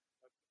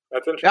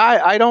 That's interesting.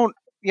 I don't,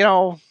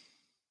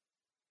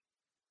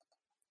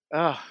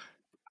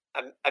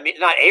 I mean,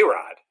 not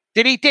A-Rod.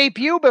 Did he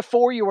debut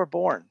before you were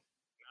born?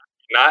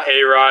 Not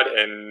A-Rod,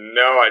 and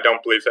no, I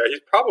don't believe so.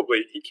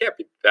 He can't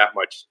be that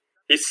much.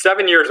 He's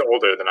 7 years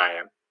older than I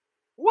am.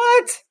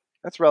 What?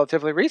 That's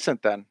relatively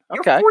recent then.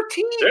 You're Okay.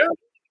 14.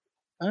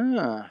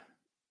 Yeah.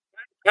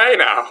 Hey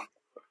now.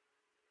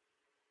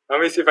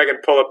 Let me see if I can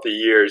pull up the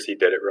years he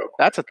did it real quick.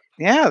 That's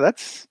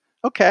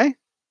okay.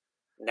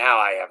 Now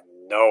I have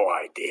no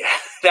idea.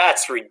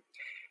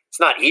 It's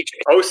not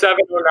Egypt. 07,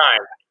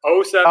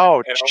 09. 07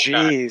 Oh, and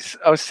 09.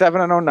 jeez.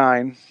 07 and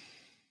 09.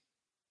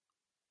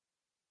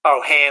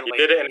 Oh, Hanley. He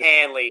did it in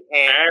Hanley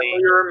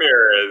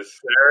Ramirez.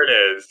 There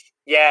it is.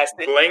 Yes.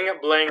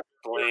 Bling.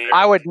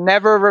 I would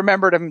never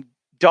remembered him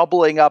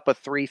doubling up a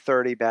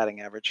 330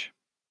 batting average.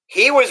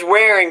 He was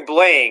wearing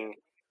bling.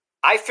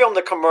 I filmed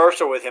a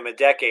commercial with him a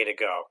decade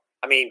ago.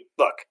 I mean,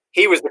 look,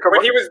 he was the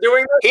commercial. When he was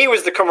doing this? He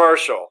was the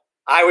commercial.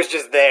 I was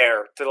just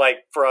there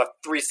for a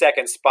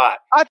 3-second spot.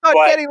 I thought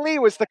Geddy Lee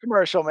was the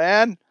commercial,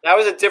 man. That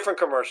was a different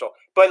commercial.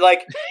 But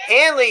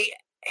Hanley,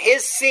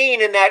 his scene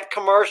in that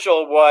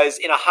commercial was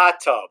in a hot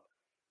tub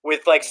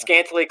with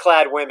scantily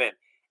clad women.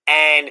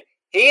 And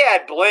he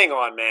had bling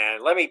on, man.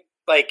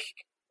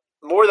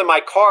 More than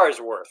my car is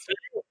worth.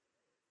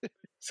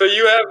 So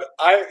you have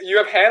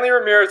Hanley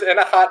Ramirez in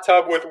a hot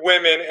tub with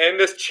women and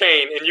this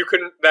chain, and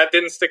that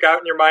didn't stick out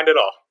in your mind at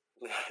all.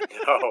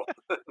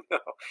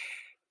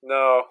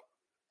 No.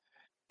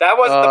 That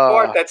wasn't the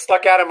part that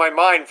stuck out in my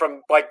mind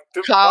from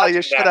Kyle,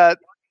 you should have.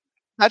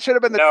 That should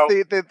have been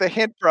the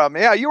hint from.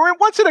 Yeah, you were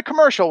once in a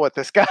commercial with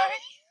this guy.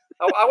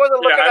 I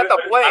wasn't looking at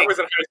the bling. I was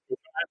in high school.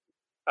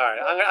 All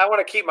right, I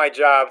want to keep my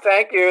job.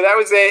 Thank you. That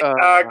was it.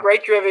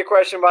 Great trivia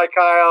question by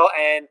Kyle,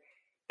 and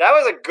that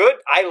was a good.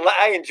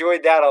 I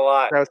enjoyed that a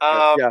lot. That was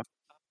good.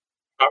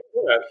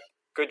 Yeah.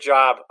 Good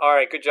job. All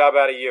right, good job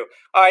out of you.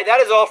 All right, that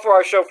is all for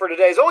our show for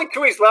today. There's only 2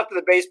 weeks left of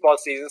the baseball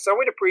season, so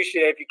we'd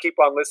appreciate it if you keep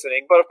on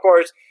listening. But, of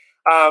course,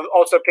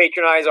 also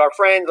patronize our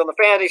friends on the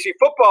Fantasy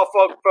Football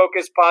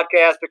Focus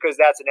podcast because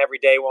that's an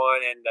everyday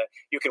one, and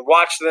you can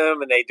watch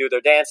them, and they do their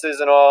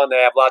dances and all, and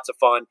they have lots of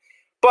fun.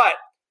 But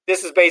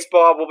this is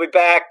baseball. We'll be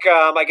back,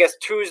 I guess,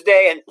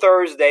 Tuesday and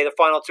Thursday, the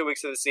final 2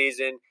 weeks of the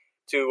season,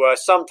 to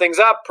sum things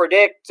up,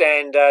 predict,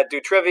 and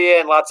do trivia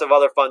and lots of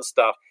other fun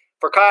stuff.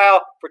 For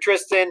Kyle, for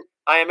Tristan,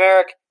 I am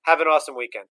Eric. Have an awesome weekend.